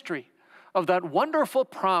history of that wonderful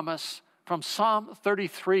promise from Psalm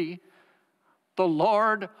 33. The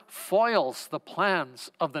Lord foils the plans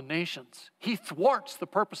of the nations. He thwarts the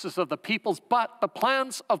purposes of the peoples, but the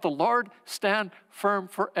plans of the Lord stand firm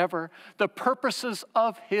forever. The purposes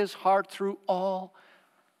of his heart through all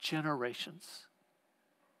generations.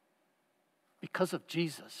 Because of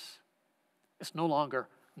Jesus, it's no longer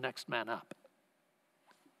next man up.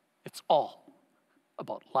 It's all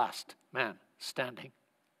about last man standing.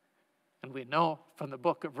 And we know from the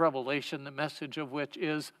book of Revelation, the message of which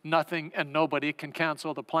is nothing and nobody can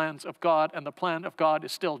cancel the plans of God, and the plan of God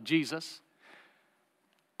is still Jesus.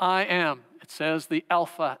 I am, it says, the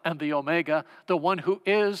Alpha and the Omega, the one who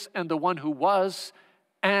is and the one who was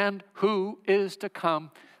and who is to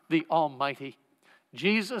come, the Almighty.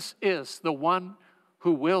 Jesus is the one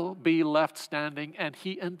who will be left standing, and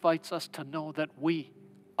he invites us to know that we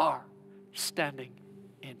are standing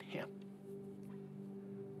in him.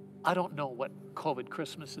 I don't know what COVID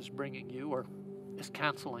Christmas is bringing you or is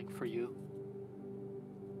canceling for you,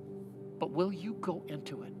 but will you go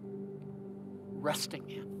into it resting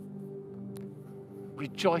in,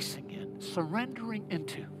 rejoicing in, surrendering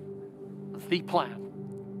into the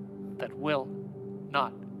plan that will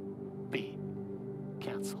not be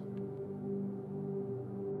canceled?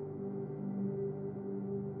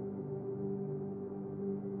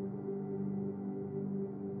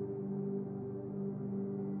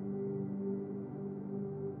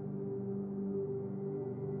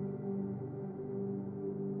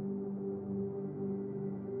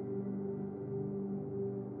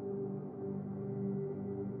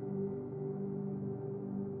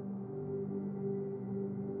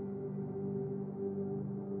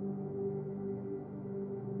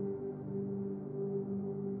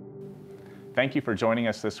 Thank you for joining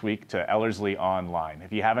us this week to Ellerslie Online.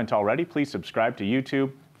 If you haven't already, please subscribe to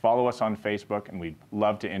YouTube, follow us on Facebook, and we'd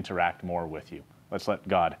love to interact more with you. Let's let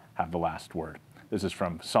God have the last word. This is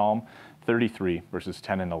from Psalm 33, verses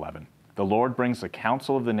 10 and 11. The Lord brings the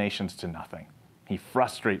counsel of the nations to nothing. He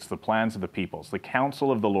frustrates the plans of the peoples. The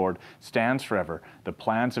counsel of the Lord stands forever, the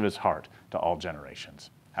plans of his heart to all generations.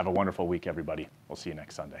 Have a wonderful week, everybody. We'll see you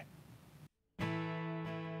next Sunday.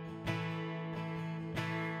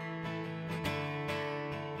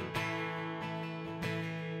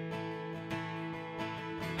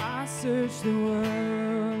 I searched the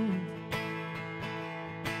world,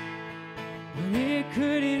 but it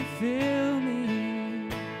couldn't fill me.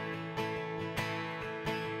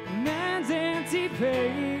 A man's empty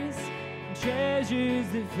praise and treasures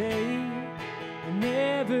that fade are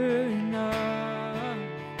never enough.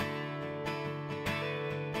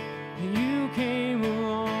 And you came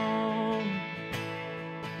along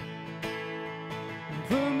and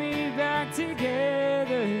put me back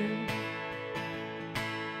together.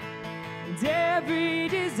 And every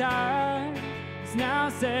desire is now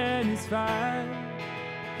satisfied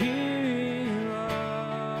here in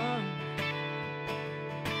love.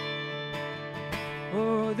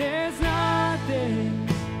 Oh, there's nothing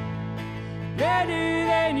better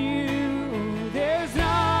than you. Oh, there's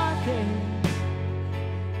nothing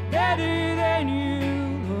better than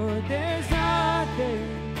you. Lord, there's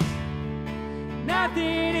nothing,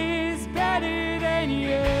 nothing is better than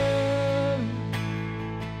you.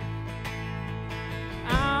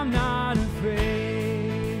 I'm not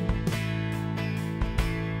afraid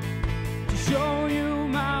to show you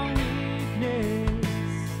my weakness,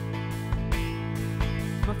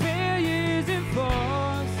 my failures and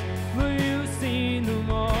flaws, but you've seen them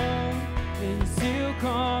all, and you still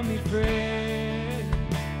call me friend.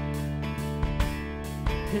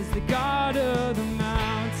 'Cause the God of the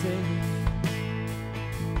mountain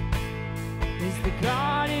is the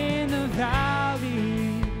God in the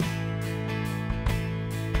valley.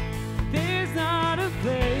 There's not a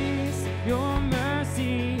place your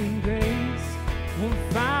mercy and grace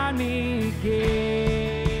won't find me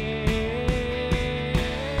again.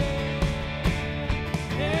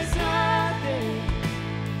 There's nothing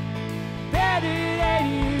better than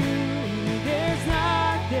you. There's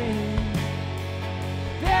nothing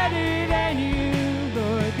better than you,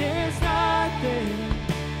 Lord. There's nothing,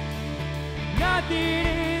 nothing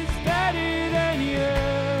is better than you.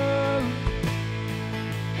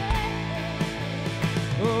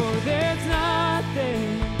 Oh, there's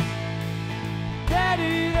nothing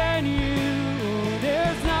better than you. Oh,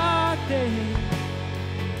 there's nothing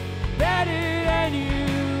better than you.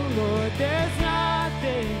 Lord, there's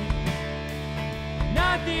nothing,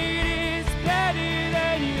 nothing is better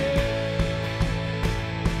than you.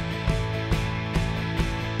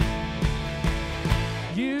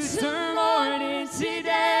 You turn mourning to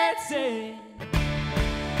dancing.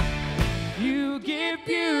 You give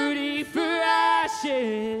beauty for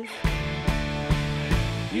ashes.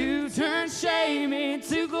 You turn shame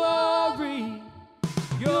into glory.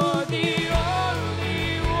 You're the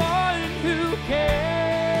only one who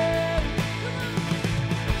can.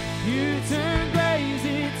 You turn graves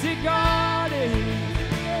into gardens.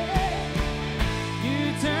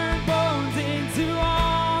 You turn bones into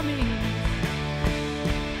armies.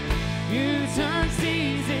 You turn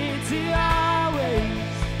seas into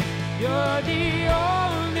highways. You're the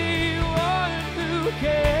only one who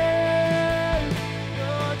cares.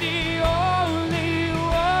 You're the only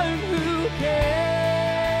one who cares.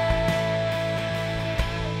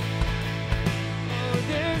 Oh,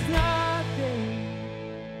 there's nothing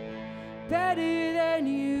better than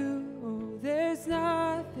you. Oh, there's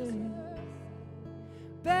nothing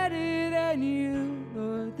better than you.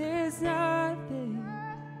 Lord, there's nothing,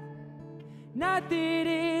 nothing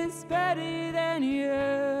is better than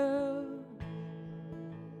you.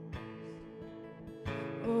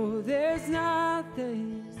 Oh, there's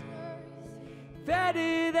nothing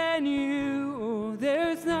better than you. Oh,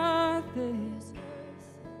 there's nothing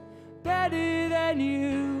better than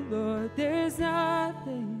you, Lord. There's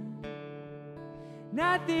nothing,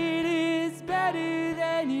 nothing is better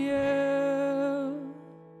than you.